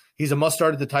 Yikes. He's a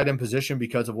must-start at the tight end position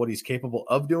because of what he's capable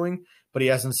of doing, but he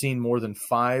hasn't seen more than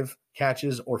 5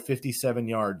 catches or 57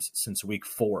 yards since week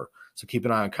 4. So keep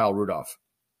an eye on Kyle Rudolph.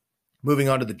 Moving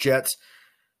on to the Jets,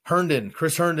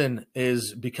 Chris Herndon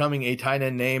is becoming a tight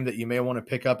end name that you may want to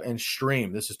pick up and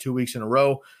stream. This is 2 weeks in a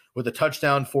row with a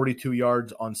touchdown, 42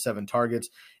 yards on 7 targets.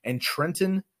 And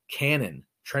Trenton Cannon,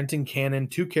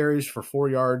 2 carries for 4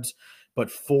 yards,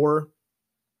 but 4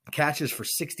 catches for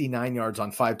 69 yards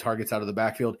on 5 targets out of the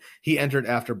backfield. He entered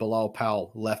after Bilal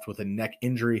Powell left with a neck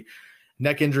injury.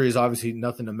 Neck injury is obviously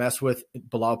nothing to mess with.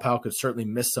 Bilal Powell could certainly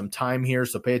miss some time here,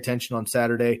 so pay attention on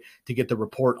Saturday to get the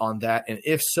report on that. And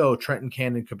if so, Trenton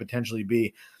Cannon could potentially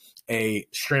be a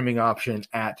streaming option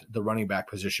at the running back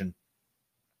position.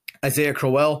 Isaiah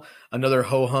Crowell, another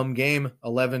ho-hum game,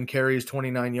 11 carries,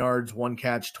 29 yards, 1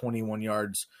 catch, 21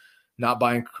 yards. Not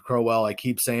buying Crowell. I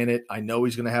keep saying it. I know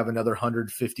he's going to have another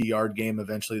 150-yard game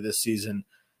eventually this season.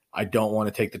 I don't want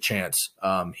to take the chance.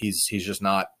 He's just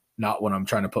not what I'm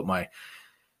trying to put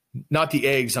not the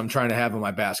eggs I'm trying to have in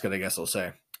my basket, I guess I'll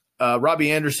say.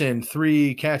 Robbie Anderson,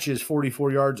 3 catches,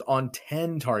 44 yards on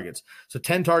 10 targets. So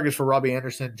 10 targets for Robbie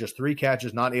Anderson, just 3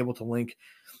 catches, not able to link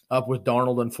up with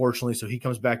Darnold, unfortunately, so he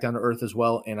comes back down to earth as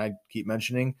well. And I keep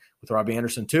mentioning with Robbie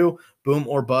Anderson too, boom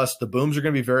or bust. The booms are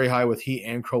going to be very high with he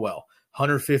and Crowell.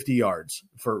 150 yards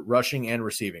for rushing and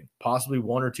receiving, possibly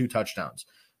 1 or 2 touchdowns.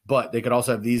 But they could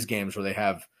also have these games where they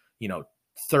have,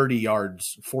 30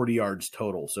 yards, 40 yards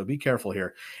total. So be careful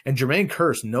here. And Jermaine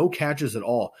Kearse, no catches at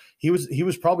all. He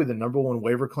was probably the number 1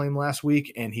 waiver claim last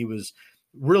week, and he was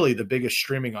really the biggest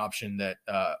streaming option that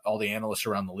all the analysts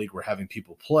around the league were having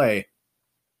people play.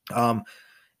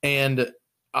 And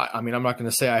I mean, I'm not going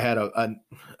to say I had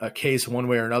a case one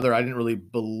way or another. I didn't really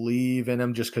believe in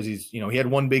him just because he had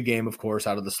 1 big game, of course,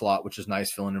 out of the slot, which is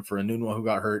nice, filling in for Enunwa, who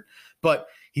got hurt. But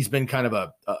he's been kind of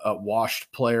a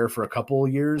washed player for a couple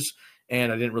of years, and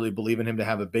I didn't really believe in him to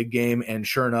have a big game. And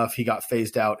sure enough, he got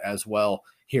phased out as well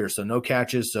here. So no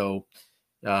catches. So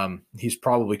he's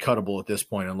probably cuttable at this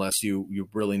point unless you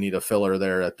really need a filler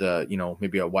there at the,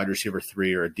 maybe a wide receiver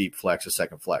 3 or a deep flex, a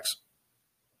second flex.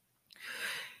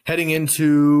 Heading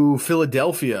into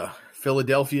Philadelphia.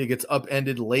 Philadelphia gets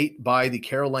upended late by the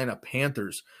Carolina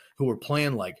Panthers, who were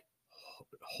playing like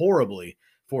horribly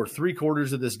for 3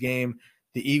 quarters of this game.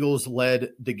 The Eagles led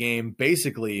the game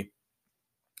basically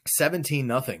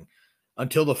 17-0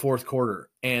 until the 4th quarter,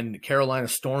 and Carolina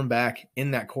stormed back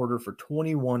in that quarter for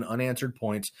 21 unanswered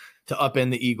points to upend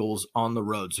the Eagles on the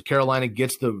road. So Carolina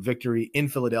gets the victory in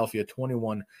Philadelphia,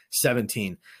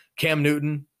 21-17. Cam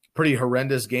Newton, pretty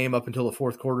horrendous game up until the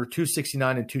 4th quarter,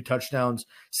 269 and 2 touchdowns,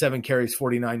 7 carries,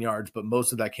 49 yards, but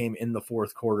most of that came in the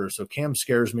 4th quarter. So Cam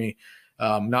scares me.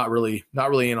 Not really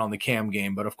in on the Cam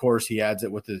game, but of course he adds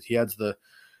the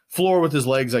floor with his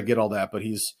legs. I get all that, but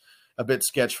he's a bit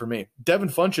sketch for me. Devin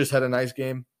Funchess had a nice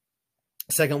game.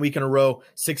 Second week in a row,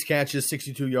 6 catches,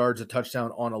 62 yards, a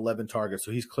touchdown on 11 targets.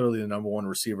 So he's clearly the number one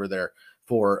receiver there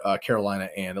for Carolina,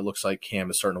 and it looks like Cam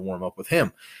is starting to warm up with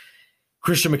him.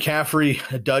 Christian McCaffrey,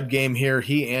 a dud game here.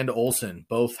 He and Olsen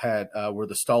both were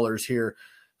the stallers here.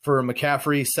 For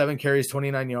McCaffrey, 7 carries,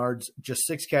 29 yards, just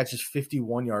 6 catches,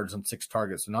 51 yards on 6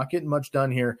 targets. So not getting much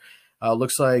done here.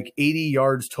 Looks like 80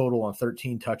 yards total on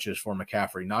 13 touches for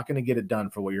McCaffrey. Not going to get it done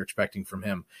for what you're expecting from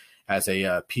him as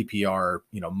a PPR,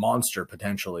 monster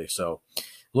potentially. So a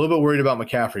little bit worried about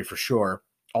McCaffrey for sure.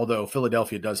 Although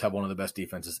Philadelphia does have one of the best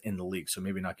defenses in the league, so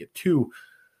maybe not get too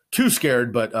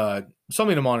scared, but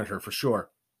something to monitor for sure.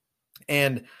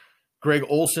 And Greg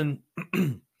Olsen,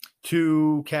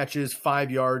 2 catches,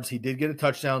 5 yards. He did get a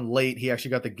touchdown late. He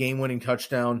actually got the game-winning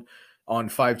touchdown on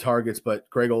 5 targets, but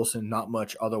Greg Olsen, not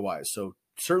much otherwise. So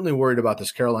certainly worried about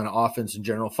this Carolina offense in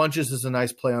general. Funchess is a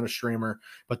nice play on a streamer,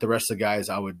 but the rest of the guys,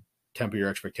 I would temper your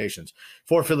expectations.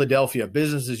 For Philadelphia,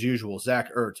 business as usual. Zach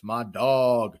Ertz, my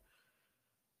dog.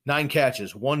 9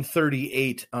 catches,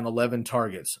 138 on 11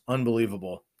 targets.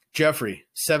 Unbelievable. Jeffrey,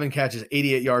 7 catches,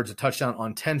 88 yards, a touchdown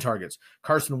on 10 targets.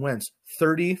 Carson Wentz,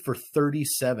 30 for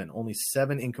 37, only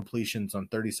 7 incompletions on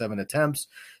 37 attempts,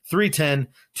 310,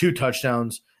 2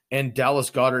 touchdowns. And Dallas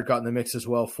Goedert got in the mix as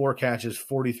well, 4 catches,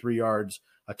 43 yards,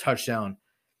 a touchdown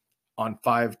on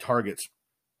 5 targets.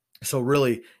 So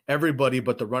really, everybody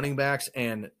but the running backs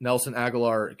and Nelson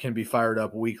Aguilar can be fired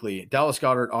up weekly. Dallas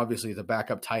Goedert obviously is a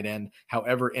backup tight end.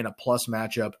 However, in a plus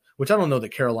matchup, which I don't know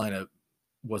that Carolina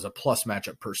was a plus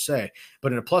matchup per se,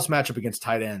 but in a plus matchup against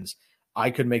tight ends, I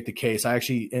could make the case. I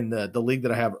actually, in the league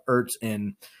that I have Ertz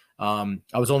in, I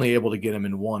was only able to get him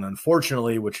in 1,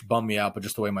 unfortunately, which bummed me out, but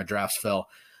just the way my drafts fell.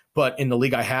 But in the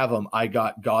league I have him, I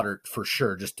got Goddard for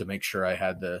sure, just to make sure I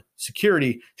had the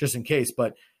security just in case.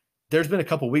 But there's been a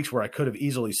couple weeks where I could have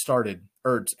easily started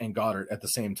Ertz and Goddard at the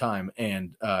same time,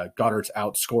 and Goddard's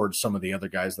outscored some of the other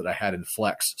guys that I had in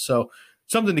flex. So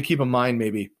something to keep in mind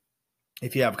maybe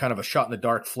if you have kind of a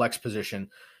shot-in-the-dark flex position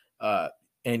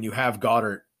and you have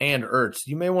Goddard and Ertz,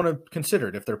 you may want to consider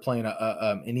it if they're playing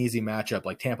an easy matchup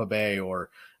like Tampa Bay or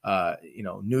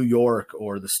New York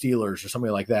or the Steelers or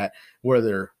somebody like that where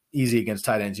they're easy against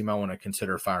tight ends. You might want to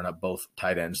consider firing up both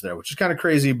tight ends there, which is kind of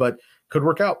crazy, but could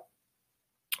work out.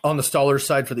 On the Stallers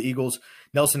side for the Eagles,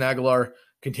 Nelson Aguilar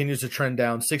continues to trend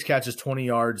down, 6 catches, 20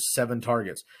 yards, 7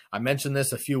 targets. I mentioned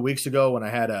this a few weeks ago when I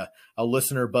had a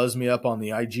listener buzz me up on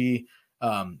the IG.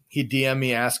 He DM'd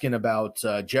me asking about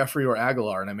Jeffrey or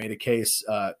Aguilar, and I made a case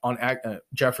on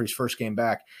Jeffrey's first game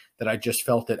back that I just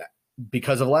felt that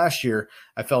because of last year,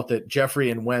 I felt that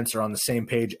Jeffrey and Wentz are on the same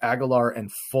page. Aguilar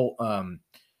and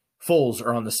Foles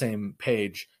are on the same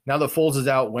page. Now that Foles is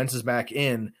out, Wentz is back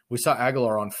in. We saw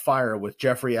Aguilar on fire with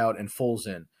Jeffrey out and Foles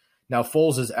in. Now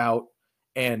Foles is out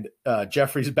and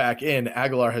Jeffrey's back in.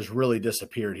 Aguilar has really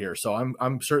disappeared here. So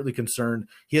I'm certainly concerned.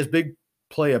 He has big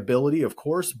playability, of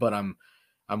course, but I'm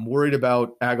worried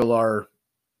about Aguilar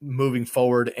moving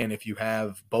forward. And if you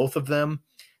have both of them,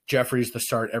 Jeffrey's the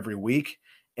start every week.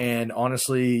 And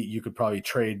honestly, you could probably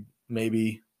trade,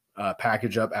 maybe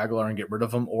package up Aguilar and get rid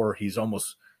of him, or he's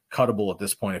almost cuttable at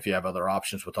this point if you have other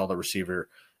options with all the receiver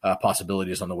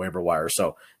possibilities on the waiver wire.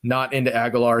 So not into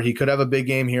Aguilar. He could have a big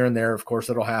game here and there. Of course,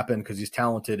 that'll happen because he's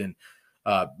talented and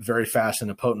very fast and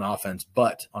a potent offense.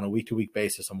 But on a week-to-week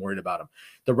basis, I'm worried about him.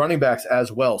 The running backs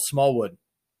as well. Smallwood,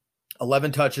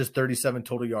 11 touches, 37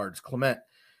 total yards. Clement,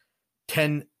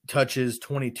 10 touches,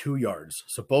 22 yards.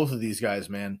 So both of these guys,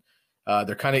 man,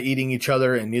 they're kind of eating each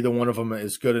other, and neither one of them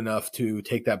is good enough to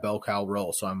take that bell cow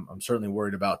role. So I'm certainly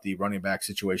worried about the running back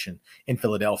situation in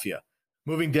Philadelphia.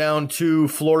 Moving down to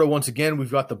Florida once again, we've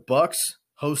got the Bucs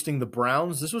hosting the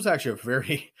Browns. This was actually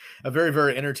a very,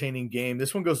 very entertaining game.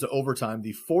 This one goes to overtime,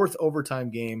 the 4th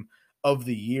overtime game of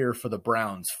the year for the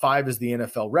Browns. 5 is the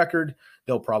NFL record.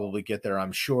 They'll probably get there,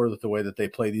 I'm sure, with the way that they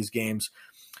play these games.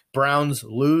 Browns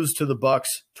lose to the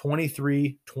Bucs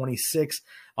 23-26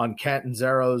 on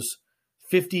Catanzaro's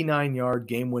 59-yard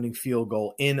game-winning field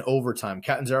goal in overtime.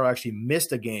 Catanzaro actually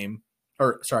missed a game-winning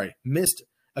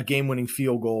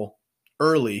field goal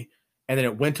early, and then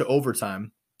it went to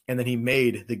overtime, and then he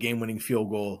made the game-winning field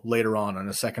goal later on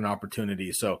a second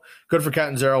opportunity. So good for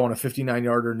Catanzaro on a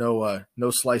 59-yarder. No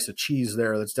slice of cheese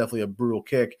there. That's definitely a brutal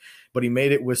kick, but he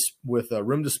made it with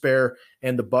room to spare,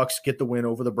 and the Bucs get the win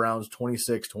over the Browns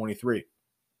 26-23.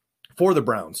 For the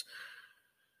Browns,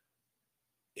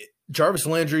 Jarvis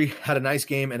Landry had a nice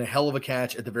game and a hell of a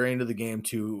catch at the very end of the game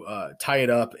to tie it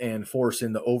up and force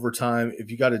in the overtime.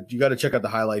 If you got to check out the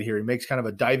highlight here. He makes kind of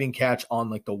a diving catch on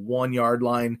like the 1 yard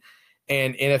line,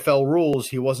 and NFL rules,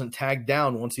 he wasn't tagged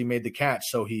down once he made the catch.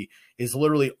 So he is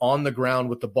literally on the ground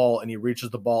with the ball and he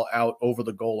reaches the ball out over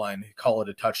the goal line. They call it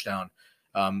a touchdown.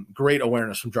 Great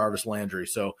awareness from Jarvis Landry.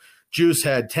 So Juice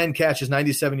had 10 catches,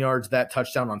 97 yards, that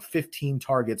touchdown on 15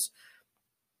 targets.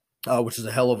 Which is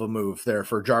a hell of a move there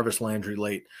for Jarvis Landry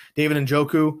late. David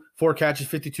Njoku, 4 catches,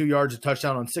 52 yards, a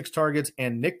touchdown on 6 targets.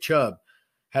 And Nick Chubb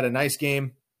had a nice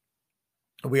game.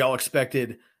 We all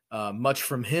expected much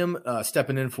from him,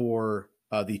 stepping in for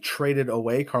the traded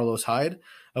away Carlos Hyde,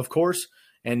 of course.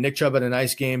 And Nick Chubb had a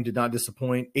nice game, did not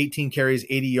disappoint. 18 carries,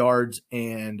 80 yards,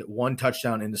 and 1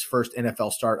 touchdown in his first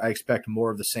NFL start. I expect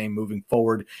more of the same moving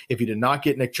forward. If you did not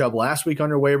get Nick Chubb last week on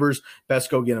your waivers,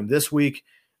 best go get him this week.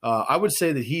 I would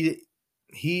say that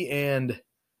he and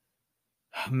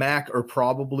Mac are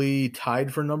probably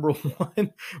tied for number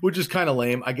 1, which is kind of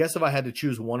lame. I guess if I had to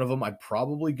choose one of them, I'd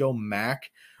probably go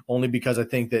Mac, only because I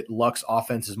think that Luck's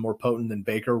offense is more potent than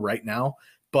Baker right now.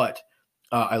 But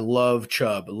I love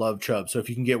Chubb. So if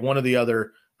you can get one of the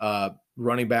other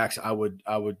running backs, I would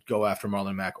go after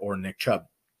Marlon Mack or Nick Chubb.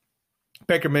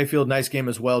 Baker Mayfield, nice game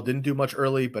as well. Didn't do much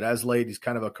early, but as late, he's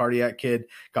kind of a cardiac kid.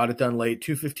 Got it done late.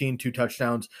 215, 2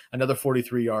 touchdowns, another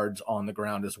 43 yards on the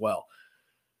ground as well.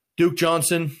 Duke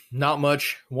Johnson, not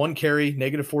much. 1 carry,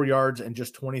 -4 yards, and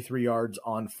just 23 yards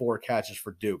on 4 catches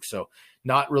for Duke. So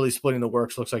not really splitting the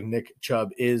works. Looks like Nick Chubb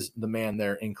is the man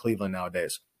there in Cleveland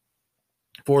nowadays.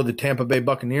 For the Tampa Bay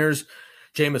Buccaneers,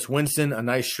 Jameis Winston, a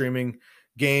nice streaming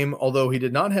game, although he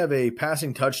did not have a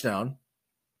passing touchdown.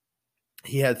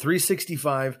 He had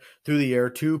 365 through the air,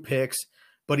 2 picks,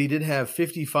 but he did have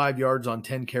 55 yards on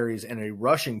 10 carries and a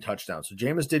rushing touchdown. So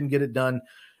Jameis didn't get it done,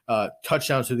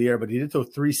 touchdowns through the air, but he did throw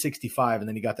 365, and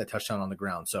then he got that touchdown on the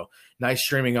ground. So nice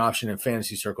streaming option in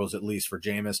fantasy circles, at least for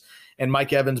Jameis. And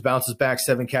Mike Evans bounces back,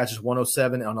 7 catches,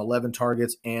 107 on 11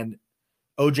 targets, and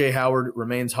O.J. Howard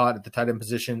remains hot at the tight end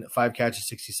position, 5 catches,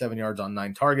 67 yards on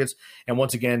 9 targets. And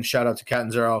once again, shout out to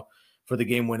Catanzaro for the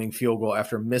game-winning field goal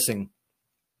after missing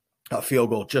a field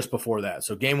goal just before that.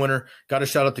 So game winner. Got to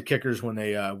shout out the kickers when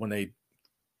they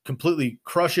completely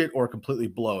crush it or completely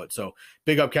blow it. So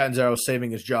big up Catanzaro,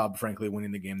 saving his job, frankly,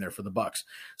 winning the game there for the Bucs.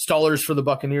 Stallers for the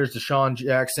Buccaneers, Deshaun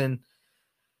Jackson,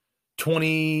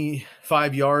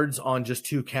 25 yards on just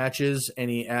 2 catches, and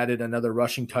he added another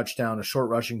rushing touchdown, a short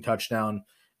rushing touchdown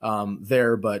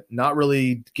there, but not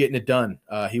really getting it done.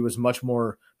 He was much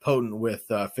more potent with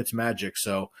Fitzmagic.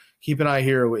 So keep an eye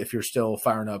here if you're still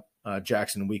firing up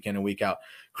Jackson week in and week out.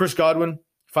 Chris Godwin,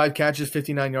 5 catches,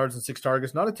 59 yards and 6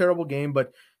 targets. Not a terrible game,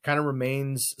 but kind of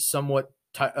remains somewhat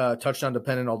touchdown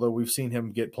dependent, although we've seen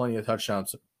him get plenty of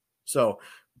touchdowns. So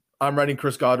I'm writing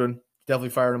Chris Godwin. Definitely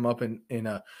fired him up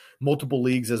in multiple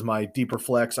leagues as my deeper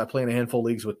flex. I play in a handful of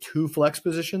leagues with 2 flex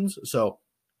positions, so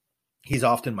he's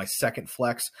often my second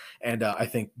flex, and I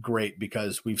think great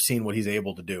because we've seen what he's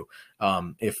able to do.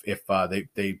 If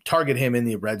they target him in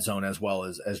the red zone as well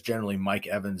as generally Mike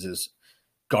Evans is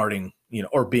guarding,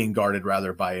 or being guarded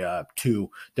rather by 2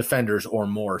 defenders or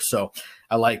more. So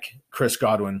I like Chris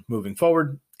Godwin moving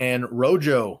forward. And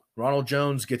Rojo, Ronald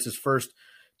Jones, gets his first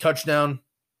touchdown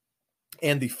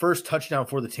and the first touchdown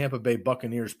for the Tampa Bay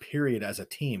Buccaneers, period, as a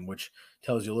team, which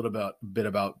tells you a little bit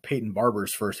about Peyton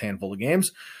Barber's first handful of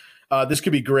games. This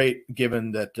could be great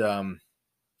given that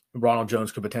Ronald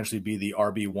Jones could potentially be the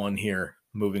RB1 here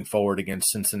moving forward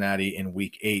against Cincinnati in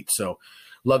Week 8. So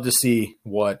love to see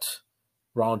what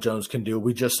Ronald Jones can do.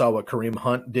 We just saw what Kareem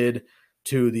Hunt did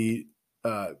to the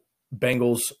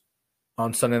Bengals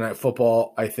on Sunday Night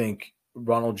Football. I think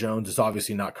Ronald Jones is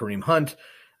obviously not Kareem Hunt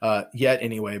yet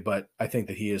anyway, but I think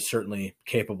that he is certainly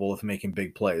capable of making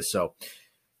big plays. So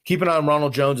keep an eye on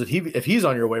Ronald Jones. If he's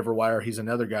on your waiver wire, he's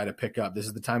another guy to pick up. This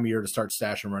is the time of year to start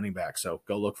stashing running back, so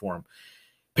go look for him.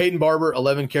 Peyton Barber,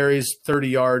 11 carries, 30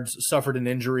 yards, suffered an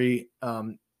injury.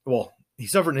 He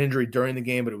suffered an injury during the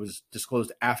game, but it was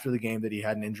disclosed after the game that he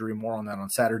had an injury. More on that on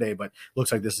Saturday, but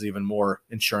looks like this is even more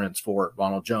insurance for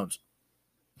Ronald Jones.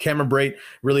 Cameron Brate,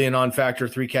 really a non-factor,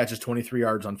 3 catches, 23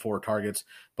 yards on 4 targets,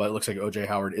 but it looks like O.J.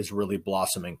 Howard is really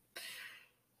blossoming.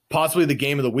 Possibly the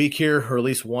game of the week here, or at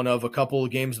least one of a couple of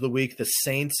games of the week. The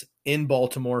Saints in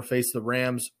Baltimore face the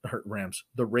Ravens.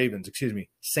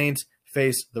 Saints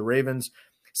face the Ravens.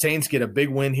 Saints get a big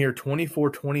win here,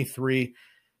 24-23.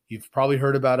 You've probably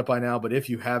heard about it by now, but if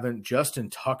you haven't, Justin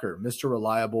Tucker, Mr.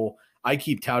 Reliable. I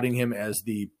keep touting him as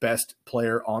the best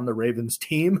player on the Ravens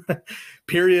team,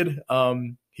 period.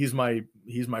 He's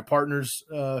my partner's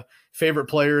favorite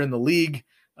player in the league.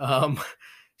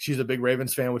 she's a big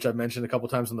Ravens fan, which I've mentioned a couple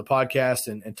times on the podcast,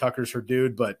 and Tucker's her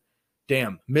dude. But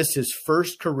damn, missed his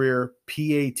first career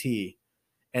PAT,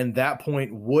 and that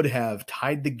point would have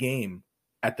tied the game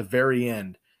at the very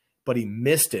end, but he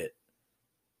missed it.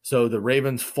 So the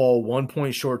Ravens fall 1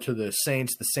 point short to the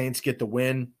Saints. The Saints get the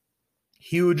win.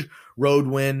 Huge road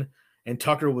win. And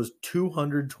Tucker was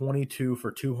 222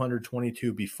 for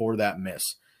 222 before that miss.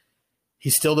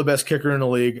 He's still the best kicker in the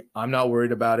league. I'm not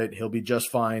worried about it. He'll be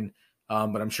just fine.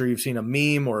 But I'm sure you've seen a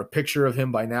meme or a picture of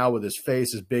him by now with his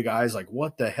face, his big eyes, like,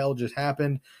 what the hell just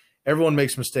happened? Everyone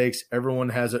makes mistakes. Everyone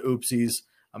has a oopsies.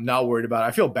 I'm not worried about it.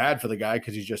 I feel bad for the guy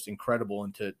because he's just incredible.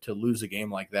 And to lose a game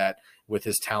like that with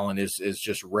his talent is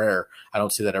just rare. I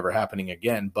don't see that ever happening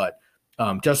again. But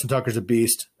Justin Tucker's a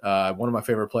beast. One of my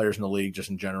favorite players in the league just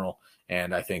in general.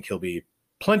 And I think he'll be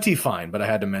plenty fine. But I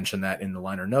had to mention that in the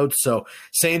liner notes. So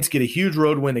Saints get a huge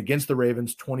road win against the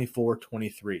Ravens,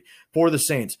 24-23. For the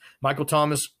Saints, Michael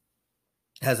Thomas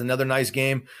has another nice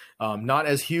game. Not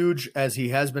as huge as he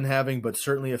has been having, but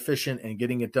certainly efficient and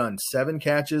getting it done. 7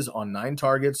 catches on 9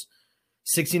 targets,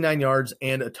 69 yards,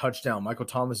 and a touchdown. Michael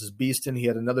Thomas is beasting. He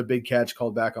had another big catch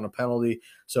called back on a penalty,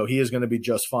 so he is going to be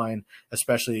just fine,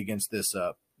 especially against this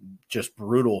just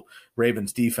brutal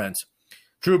Ravens defense.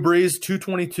 Drew Brees,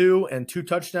 222 and 2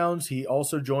 touchdowns. He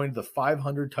also joined the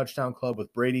 500 touchdown club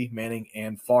with Brady, Manning,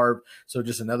 and Favre. So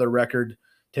just another record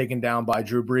taken down by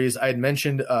Drew Brees. I had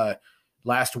mentioned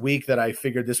last week that I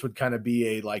figured this would kind of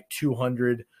be a like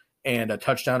 200 and a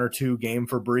touchdown or 2 game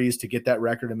for Brees to get that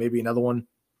record and maybe another one.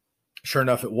 Sure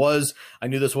enough, it was. I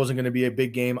knew this wasn't going to be a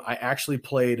big game. I actually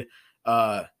played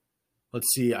I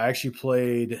actually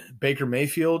played Baker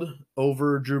Mayfield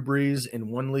over Drew Brees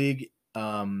in one league.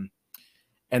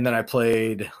 And then I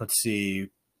played,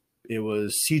 it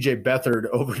was CJ Beathard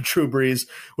over Drew Brees,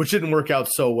 which didn't work out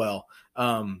so well.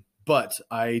 But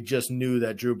I just knew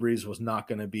that Drew Brees was not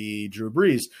going to be Drew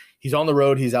Brees. He's on the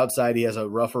road. He's outside. He has a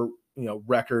rougher,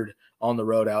 record on the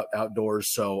road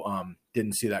outdoors. So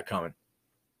didn't see that coming.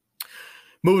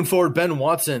 Moving forward, Ben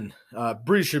Watson.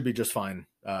 Brees should be just fine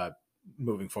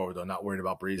moving forward, though. Not worried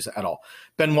about Brees at all.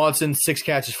 Ben Watson, 6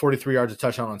 catches, 43 yards, a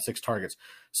touchdown on 6 targets.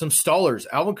 Some stallers,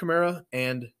 Alvin Kamara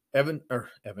and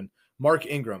Mark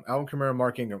Ingram. Alvin Kamara,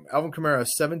 Mark Ingram. Alvin Kamara,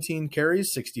 17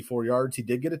 carries, 64 yards. He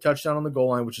did get a touchdown on the goal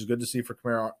line, which is good to see for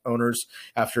Kamara owners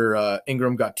after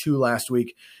Ingram got 2 last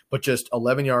week, but just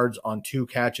 11 yards on 2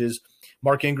 catches.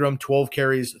 Mark Ingram, 12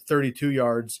 carries, 32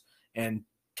 yards, and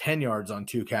 10 yards on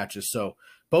 2 catches. So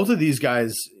both of these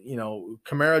guys,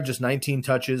 Kamara just 19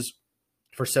 touches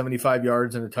for 75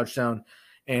 yards and a touchdown,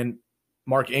 and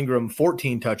Mark Ingram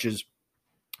 14 touches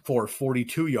for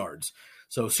 42 yards.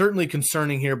 So certainly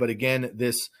concerning here, but again,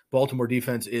 this Baltimore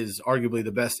defense is arguably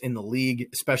the best in the league,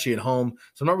 especially at home.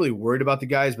 So I'm not really worried about the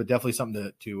guys, but definitely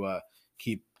something to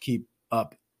keep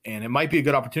up. And it might be a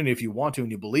good opportunity if you want to and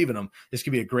you believe in them. This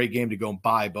could be a great game to go and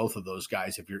buy both of those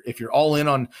guys. If you're all in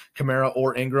on Kamara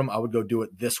or Ingram, I would go do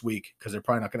it this week because they're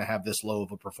probably not going to have this low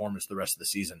of a performance the rest of the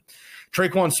season.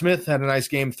 Traquan Smith had a nice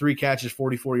game, 3 catches,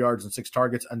 44 yards, and 6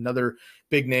 targets. Another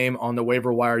big name on the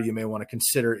waiver wire you may want to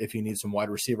consider if you need some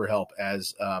wide receiver help,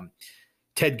 as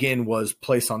Ted Ginn was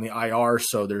placed on the IR,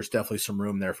 so there's definitely some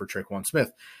room there for Traquan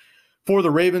Smith. For the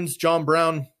Ravens, John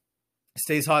Brown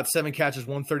stays hot, 7 catches,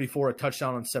 134, a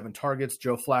touchdown on 7 targets.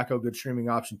 Joe Flacco, good streaming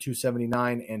option,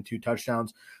 279 and 2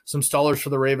 touchdowns. Some stallers for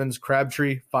the Ravens,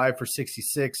 Crabtree, 5 for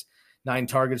 66, 9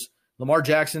 targets. Lamar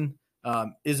Jackson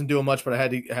isn't doing much, but I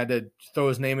had to throw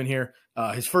his name in here.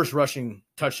 His first rushing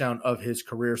touchdown of his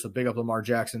career, so big up Lamar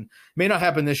Jackson. May not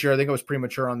happen this year. I think I was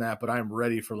premature on that, but I'm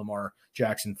ready for Lamar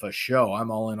Jackson for sure.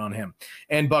 I'm all in on him.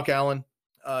 And Buck Allen.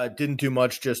 Didn't do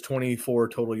much, just 24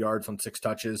 total yards on 6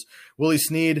 touches. Willie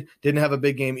Snead didn't have a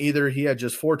big game either. He had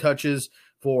just 4 touches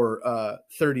for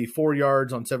 34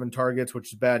 yards on 7 targets,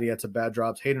 which is bad. He had some bad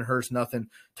drops. Hayden Hurst, nothing.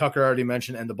 Tucker already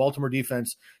mentioned. And the Baltimore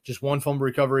defense, just 1 fumble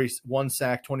recovery, 1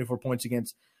 sack, 24 points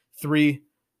against 3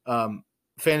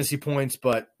 fantasy points,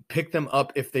 but pick them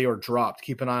up if they are dropped.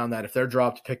 Keep an eye on that. If they're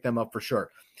dropped, pick them up for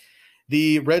sure.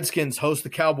 The Redskins host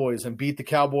the Cowboys and beat the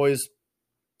Cowboys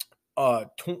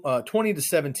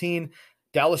 20-17.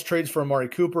 Dallas trades for Amari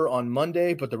Cooper on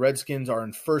Monday, but the Redskins are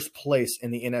in first place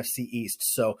in the NFC East.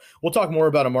 So we'll talk more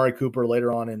about Amari Cooper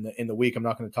later on in the week. I'm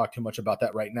not going to talk too much about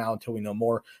that right now until we know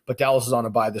more, but Dallas is on a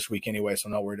bye this week anyway, so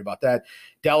I'm not worried about that.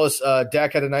 Dallas,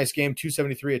 Dak had a nice game,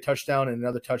 273, a touchdown, and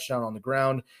another touchdown on the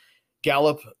ground.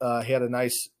 Gallup, he had a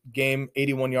nice game,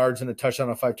 81 yards and a touchdown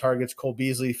on 5 targets. Cole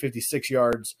Beasley, 56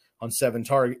 yards on 7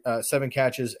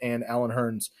 catches, and Allen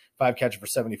Hurns, 5 catches for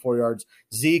 74 yards.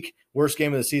 Zeke, worst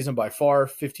game of the season by far,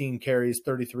 15 carries,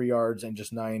 33 yards, and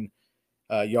just 9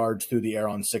 yards through the air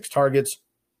on 6 targets.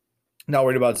 Not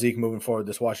worried about Zeke moving forward.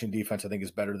 This Washington defense, I think,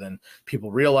 is better than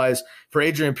people realize. For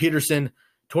Adrian Peterson,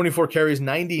 24 carries,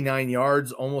 99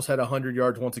 yards, almost had 100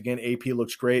 yards. Once again, AP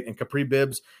looks great. And Capri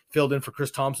Bibbs filled in for Chris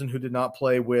Thompson, who did not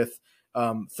play, with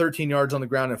 13 yards on the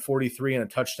ground and 43 and a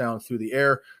touchdown through the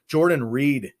air. Jordan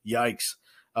Reed, yikes.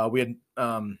 We had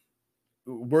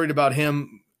worried about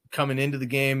him coming into the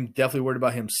game. Definitely worried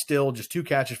about him still. Just 2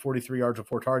 catches, 43 yards with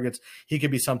 4 targets. He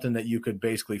could be something that you could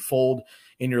basically fold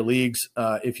in your leagues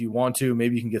if you want to.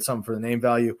 Maybe you can get something for the name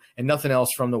value. And nothing else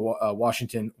from the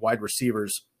Washington wide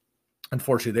receivers.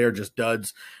 Unfortunately, they're just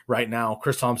duds right now.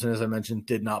 Chris Thompson, as I mentioned,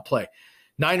 did not play.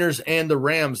 Niners and the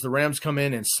Rams. The Rams come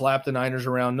in and slap the Niners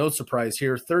around. No surprise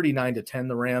here. 39-10.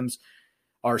 The Rams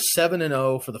are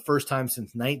 7-0 for the first time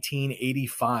since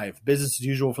 1985. Business as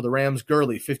usual for the Rams.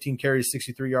 Gurley, 15 carries,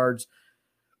 63 yards,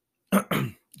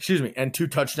 and 2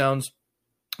 touchdowns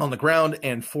on the ground,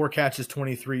 and 4 catches,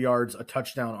 23 yards, a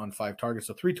touchdown on 5 targets.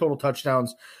 So 3 total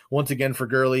touchdowns. Once again for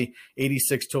Gurley,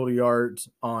 86 total yards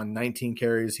on 19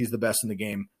 carries. He's the best in the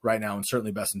game right now, and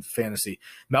certainly best in fantasy.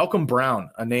 Malcolm Brown,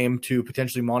 a name to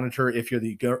potentially monitor if you're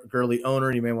the Gurley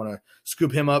owner. You may want to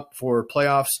scoop him up for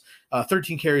playoffs.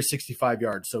 13 carries, 65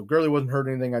 yards. So Gurley wasn't hurt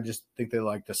anything. I just think they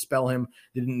like to spell him.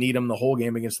 Didn't need him the whole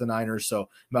game against the Niners. So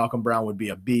Malcolm Brown would be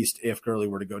a beast if Gurley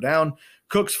were to go down.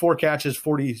 Cooks, 4 catches,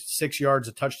 46 yards,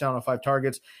 a touchdown on 5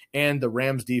 targets. And the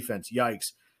Rams defense,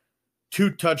 yikes.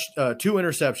 2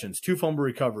 interceptions, 2 fumble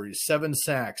recoveries, 7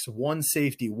 sacks, 1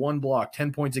 safety, 1 block,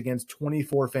 10 points against,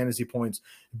 24 fantasy points.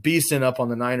 Beasting up on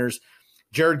the Niners.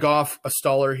 Jared Goff, a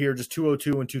staller here, just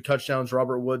 202 and 2 touchdowns.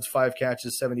 Robert Woods, 5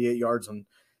 catches, 78 yards on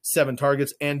 7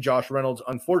 targets. And Josh Reynolds,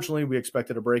 unfortunately, we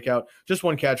expected a breakout. Just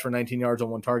 1 catch for 19 yards on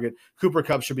 1 target. Cooper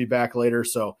Kupp should be back later,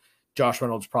 so Josh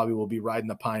Reynolds probably will be riding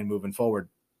the pine moving forward.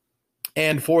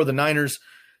 And for the Niners,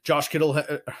 George Kittle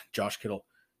had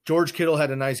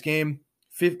a nice game.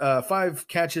 5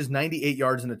 catches, 98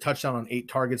 yards, and a touchdown on 8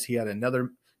 targets. He had another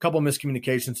couple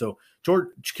miscommunications. So George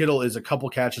Kittle is a couple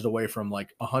catches away from like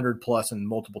 100 plus and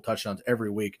multiple touchdowns every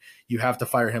week. You have to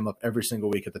fire him up every single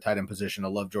week at the tight end position. I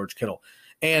love George Kittle.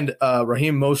 And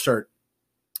Raheem Mostert,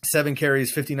 7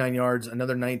 carries, 59 yards,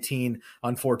 another 19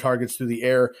 on 4 targets through the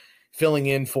air, filling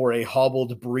in for a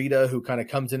hobbled Breida who kind of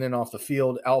comes in and off the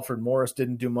field. Alfred Morris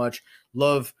didn't do much.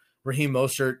 Love Raheem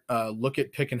Mostert. Look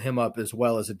at picking him up as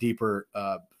well as a deeper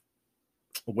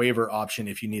waiver option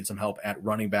if you need some help at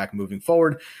running back moving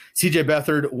forward. CJ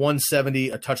Beathard, 170,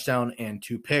 a touchdown and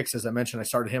 2 picks. As I mentioned, I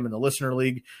started him in the listener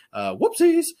league.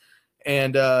 Whoopsies.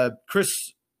 And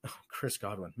Chris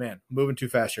Godwin, man, moving too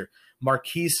fast here.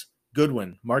 Marquise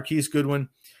Goodwin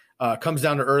comes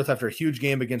down to earth after a huge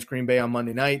game against Green Bay on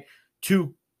Monday night.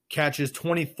 2 catches,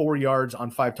 24 yards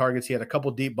on 5 targets. He had a couple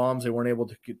deep bombs they weren't able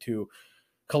to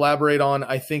collaborate on.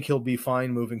 I think he'll be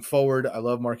fine moving forward. I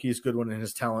love Marquise Goodwin and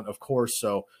his talent, of course,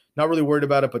 so not really worried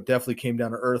about it, but definitely came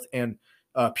down to earth. And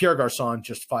Pierre Garçon,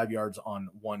 just 5 yards on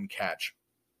 1 catch.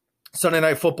 Sunday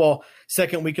Night Football,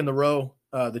 second week in the row.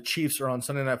 The Chiefs are on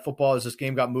Sunday Night Football as this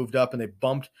game got moved up, and they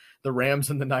bumped the Rams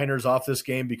and the Niners off this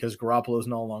game because Garoppolo is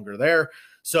no longer there.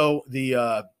 So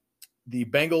the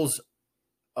Bengals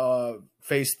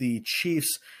face the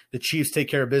Chiefs. The Chiefs take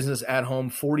care of business at home,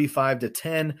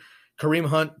 45-10. Kareem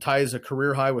Hunt ties a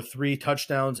career high with 3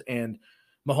 touchdowns, and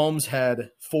Mahomes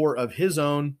had 4 of his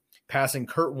own, passing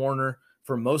Kurt Warner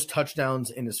for most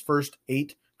touchdowns in his first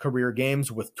 8 career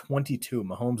games with 22.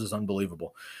 Mahomes is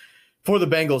unbelievable. For the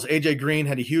Bengals, A.J. Green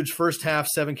had a huge first half,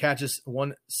 7 catches,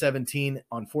 117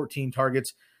 on 14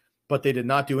 targets, but they did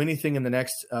not do anything in the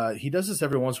next. He does this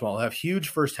every once in a while. They'll have huge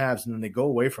first halves, and then they go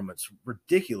away from it. It's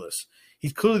ridiculous.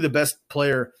 He's clearly the best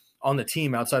player on the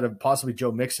team outside of possibly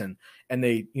Joe Mixon. And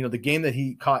the game that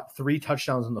he caught 3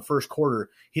 touchdowns in the first quarter,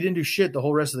 he didn't do shit the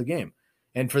whole rest of the game.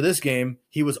 And for this game,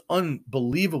 he was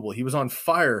unbelievable. He was on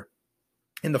fire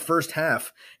in the first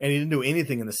half, and he didn't do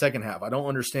anything in the second half. I don't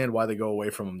understand why they go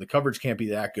away from him. The coverage can't be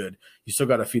that good. You still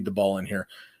got to feed the ball in here.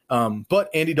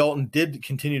 But Andy Dalton did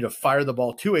continue to fire the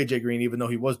ball to A.J. Green, even though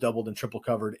he was doubled and triple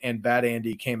covered, and Bad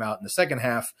Andy came out in the second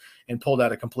half and pulled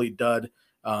out a complete dud.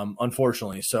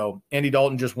 Unfortunately. So Andy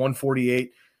Dalton just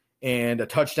 148 and a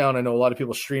touchdown. I know a lot of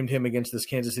people streamed him against this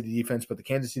Kansas City defense, but the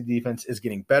Kansas City defense is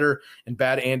getting better, and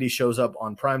Bad Andy shows up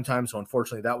on primetime. So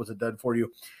unfortunately, that was a dud for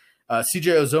you.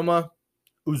 CJ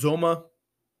Uzoma,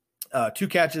 2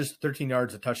 catches, 13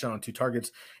 yards, a touchdown on 2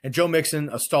 targets. And Joe Mixon,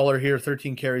 a staller here,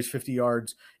 13 carries, 50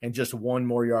 yards, and just 1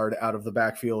 more yard out of the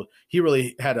backfield. He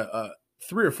really had a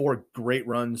 3 or 4 great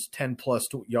runs, 10 plus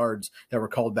yards that were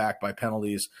called back by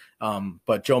penalties.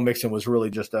 But Joe Mixon was really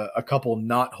just a couple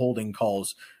not holding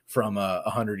calls from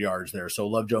 100 yards there. So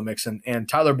love Joe Mixon. And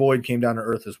Tyler Boyd came down to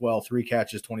earth as well. 3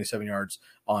 catches, 27 yards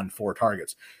on 4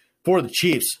 targets. For the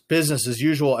Chiefs, business as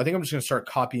usual. I think I'm just going to start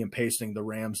copy and pasting the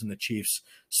Rams and the Chiefs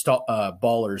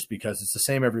ballers because it's the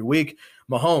same every week.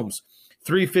 Mahomes,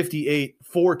 358,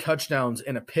 4 touchdowns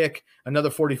and a pick,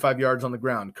 another 45 yards on the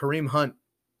ground. Kareem Hunt,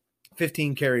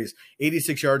 15 carries,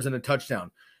 86 yards and a touchdown.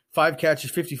 5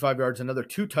 catches, 55 yards, another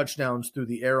 2 touchdowns through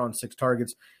the air on 6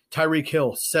 targets. Tyreek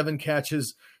Hill, 7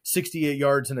 catches, 68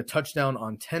 yards and a touchdown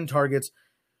on 10 targets.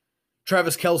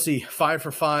 Travis Kelce, 5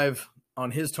 for 5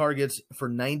 on his targets for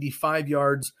 95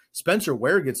 yards. Spencer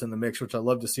Ware gets in the mix, which I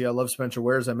love to see. I love Spencer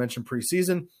Ware, as I mentioned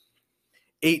preseason.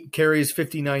 8 carries,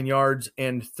 59 yards,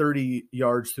 and 30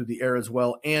 yards through the air as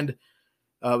well. And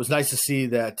it was nice to see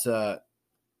that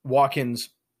Watkins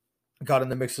got in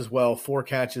the mix as well. 4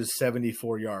 catches,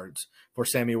 74 yards for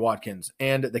Sammy Watkins.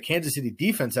 And the Kansas City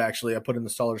defense, actually, I put in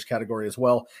the stallers category as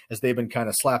well, as they've been kind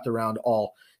of slapped around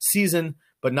all season,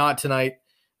 but not tonight.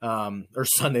 Or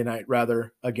Sunday night,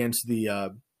 rather, against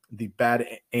the bad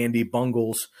Andy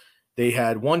Bungles. They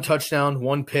had 1 touchdown,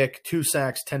 1 pick, 2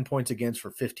 sacks, 10 points against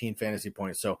for 15 fantasy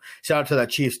points. So shout out to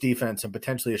that Chiefs defense and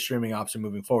potentially a streaming option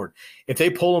moving forward. If they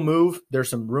pull a move,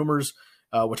 there's some rumors,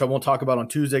 which I won't talk about on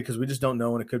Tuesday because we just don't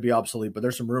know and it could be obsolete, but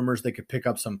there's some rumors they could pick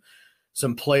up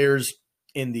some players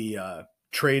in the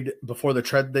trade before the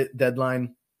trade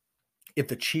deadline. If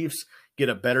the Chiefs get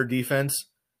a better defense,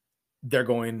 they're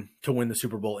going to win the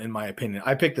Super Bowl, in my opinion.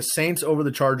 I picked the Saints over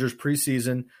the Chargers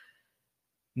preseason.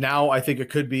 Now I think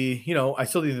it could be, I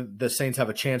still think the Saints have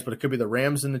a chance, but it could be the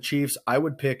Rams and the Chiefs. I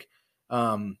would pick,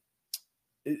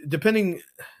 depending,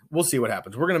 we'll see what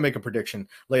happens. We're going to make a prediction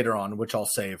later on, which I'll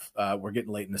save. We're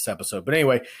getting late in this episode. But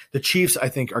anyway, the Chiefs, I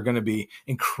think, are going to be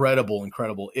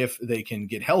incredible if they can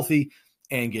get healthy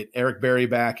and get Eric Berry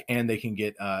back, and they can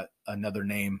get another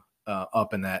name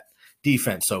up in that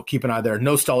defense. So keep an eye there.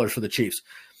 No stallers for the Chiefs.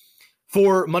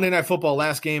 For Monday Night Football,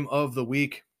 last game of the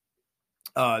week,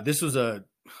 this was a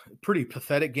pretty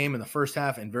pathetic game in the first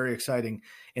half and very exciting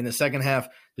in the second half.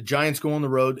 The Giants go on the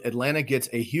road. Atlanta gets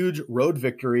a huge road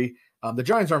victory. The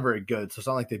Giants aren't very good, so it's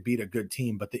not like they beat a good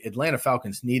team, but the Atlanta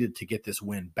Falcons needed to get this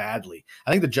win badly.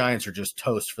 I think the Giants are just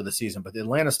toast for the season, but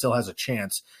Atlanta still has a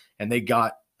chance, and they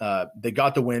got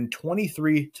the win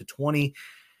 23-20.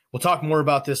 We'll talk more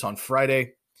about this on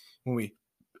Friday when we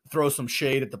throw some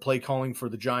shade at the play calling for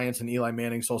the Giants and Eli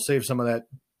Manning. So I'll save some of that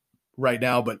right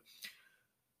now. But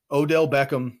Odell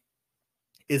Beckham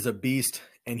is a beast,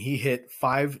 and he hit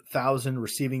 5,000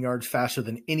 receiving yards faster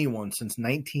than anyone since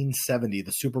 1970,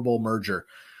 the Super Bowl merger.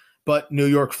 But New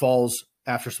York falls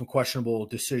after some questionable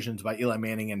decisions by Eli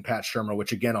Manning and Pat Shurmur,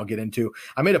 which, again, I'll get into.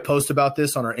 I made a post about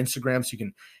this on our Instagram, so you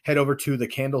can head over to the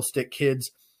Candlestick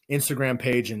Kids Instagram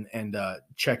page and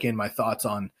check in my thoughts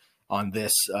on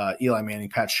this Eli Manning,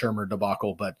 Pat Shurmur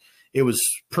debacle, but it was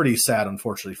pretty sad,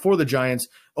 unfortunately. For the Giants,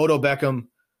 Odell Beckham,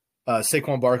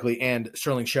 Saquon Barkley, and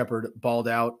Sterling Shepard balled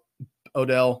out.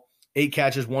 Odell, 8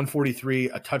 catches, 143,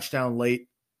 a touchdown late,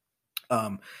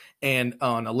 and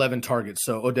on 11 targets.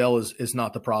 So Odell is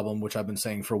not the problem, which I've been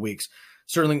saying for weeks.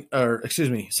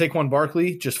 Saquon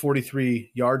Barkley, just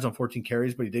 43 yards on 14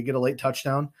 carries, but he did get a late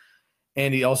touchdown.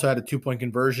 And he also had a 2-point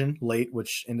conversion late,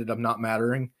 which ended up not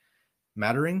mattering.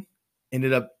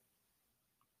 Ended up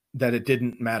that it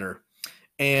didn't matter.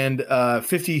 And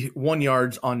 51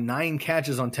 yards on 9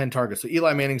 catches on 10 targets. So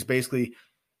Eli Manning's basically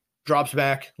drops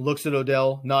back, looks at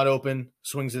Odell, not open,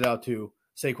 swings it out to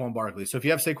Saquon Barkley. So if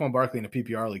you have Saquon Barkley in a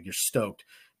PPR league, you're stoked.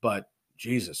 But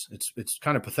Jesus, it's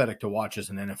kind of pathetic to watch as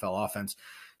an NFL offense.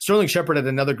 Sterling Shepard had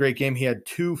another great game. He had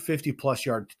 2 50-plus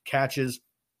yard catches.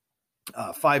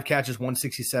 5 catches,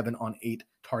 167 on 8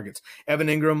 targets. Evan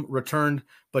Ingram returned,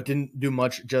 but didn't do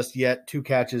much just yet. 2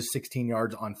 catches, 16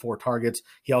 yards on 4 targets.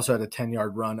 He also had a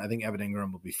 10-yard run. I think Evan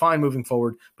Ingram will be fine moving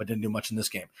forward, but didn't do much in this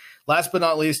game. Last but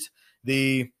not least,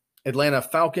 the Atlanta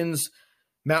Falcons.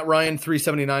 Matt Ryan,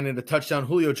 379 and a touchdown.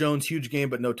 Julio Jones, huge game,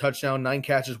 but no touchdown. 9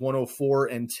 catches, 104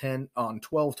 and 10 on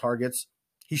 12 targets.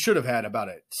 He should have had about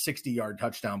a 60-yard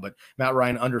touchdown, but Matt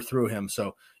Ryan underthrew him.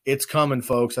 So it's coming,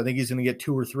 folks. I think he's going to get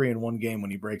 2 or 3 in one game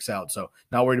when he breaks out. So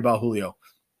not worried about Julio.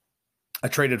 I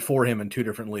traded for him in 2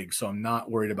 different leagues, so I'm not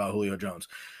worried about Julio Jones.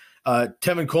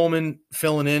 Tevin Coleman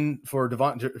filling in for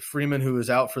Devonta Freeman, who is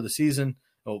out for the season.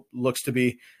 Well, looks to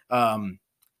be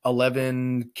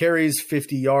 11 carries,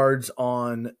 50 yards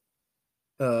on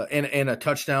and a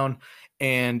touchdown.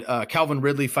 And Calvin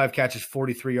Ridley, 5 catches,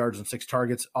 43 yards on 6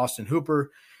 targets. Austin Hooper,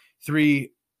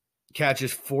 3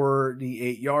 catches,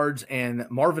 48 yards. And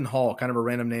Marvin Hall, kind of a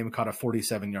random name, caught a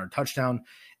 47-yard touchdown.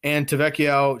 And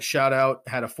Tavecchio, shout out,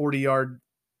 had a 40-yard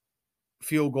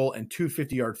field goal and 2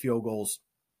 50-yard field goals.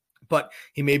 but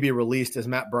he may be released as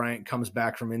Matt Bryant comes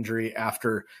back from injury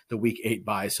after the Week 8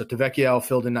 bye. So Tavecchio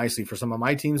filled in nicely for some of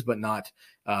my teams, but not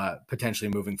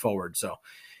potentially moving forward. So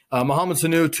Mohamed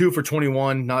Sanu, 2 for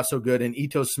 21, not so good. And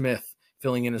Ito Smith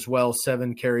filling in as well,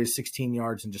 7 carries, 16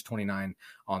 yards, and just 29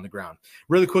 on the ground.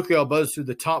 Really quickly, I'll buzz through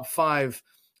the top 5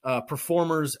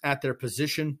 performers at their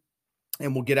position,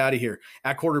 and we'll get out of here.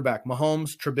 At quarterback,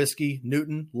 Mahomes, Trubisky,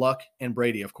 Newton, Luck, and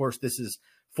Brady. Of course, this is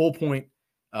full point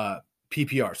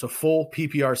PPR. So full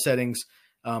PPR settings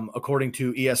according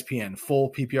to ESPN.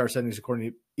 Full PPR settings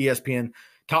according to ESPN.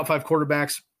 Top 5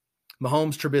 quarterbacks,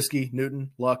 Mahomes, Trubisky,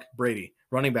 Newton, Luck, Brady.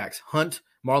 Running backs, Hunt,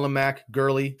 Marlon Mack,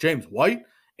 Gurley, James White,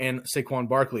 and Saquon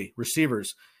Barkley.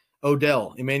 Receivers,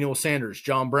 Odell, Emmanuel Sanders,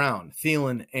 John Brown,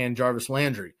 Thielen, and Jarvis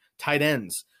Landry. Tight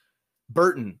ends,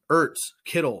 Burton, Ertz,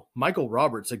 Kittle, Michael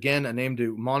Roberts, again, a name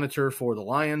to monitor for the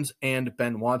Lions, and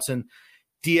Ben Watson.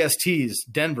 DSTs,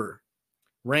 Denver,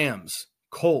 Rams,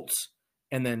 Colts,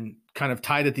 and then kind of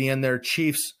tied at the end there,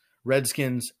 Chiefs,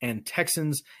 Redskins, and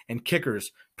Texans. And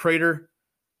kickers, Prater,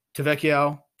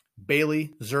 Tavecchio,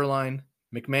 Bailey, Zerline,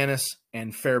 McManus,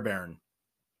 and Fairbairn.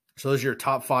 So those are your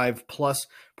top 5 plus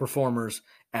performers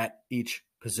at each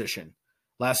position.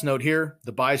 Last note here,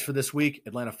 the buys for this week,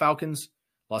 Atlanta Falcons,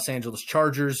 Los Angeles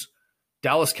Chargers,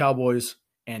 Dallas Cowboys,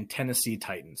 and Tennessee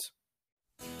Titans.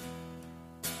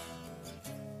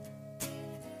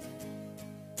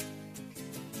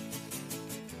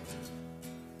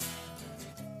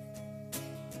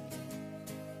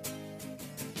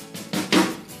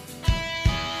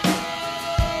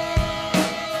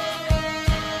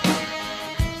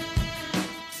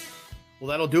 Well,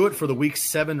 that'll do it for the Week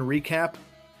 7 recap.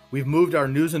 We've moved our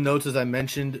news and notes, as I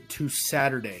mentioned, to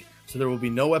Saturday. So there will be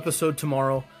no episode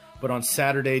tomorrow, but on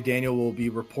Saturday, Daniel will be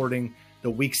reporting the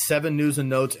Week 7 news and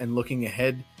notes and looking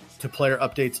ahead to player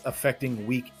updates affecting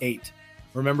Week 8.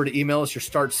 Remember to email us your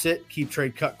start, sit, keep,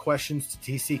 trade, cut questions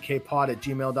to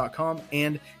tckpod@gmail.com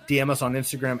and DM us on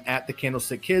Instagram at the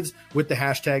Candlestick Kids with the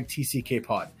hashtag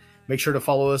TCKpod. Make sure to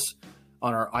follow us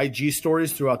on our IG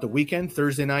stories throughout the weekend,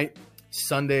 Thursday night,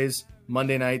 Sundays,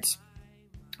 Monday nights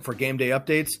for game day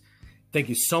updates. Thank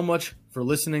you so much for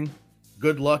listening.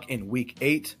 Good luck in Week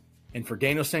 8. And for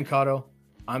Daniel Stancato,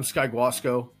 I'm Sky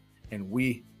Guasco, and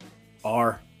we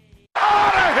are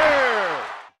Out of here!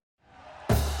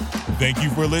 Thank you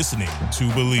for listening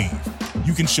to Believe.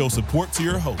 You can show support to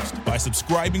your host by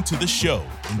subscribing to the show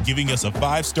and giving us a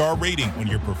 5-star rating on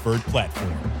your preferred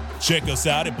platform. Check us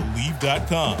out at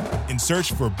Believe.com and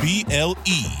search for BLEAV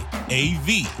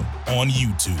on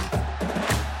YouTube.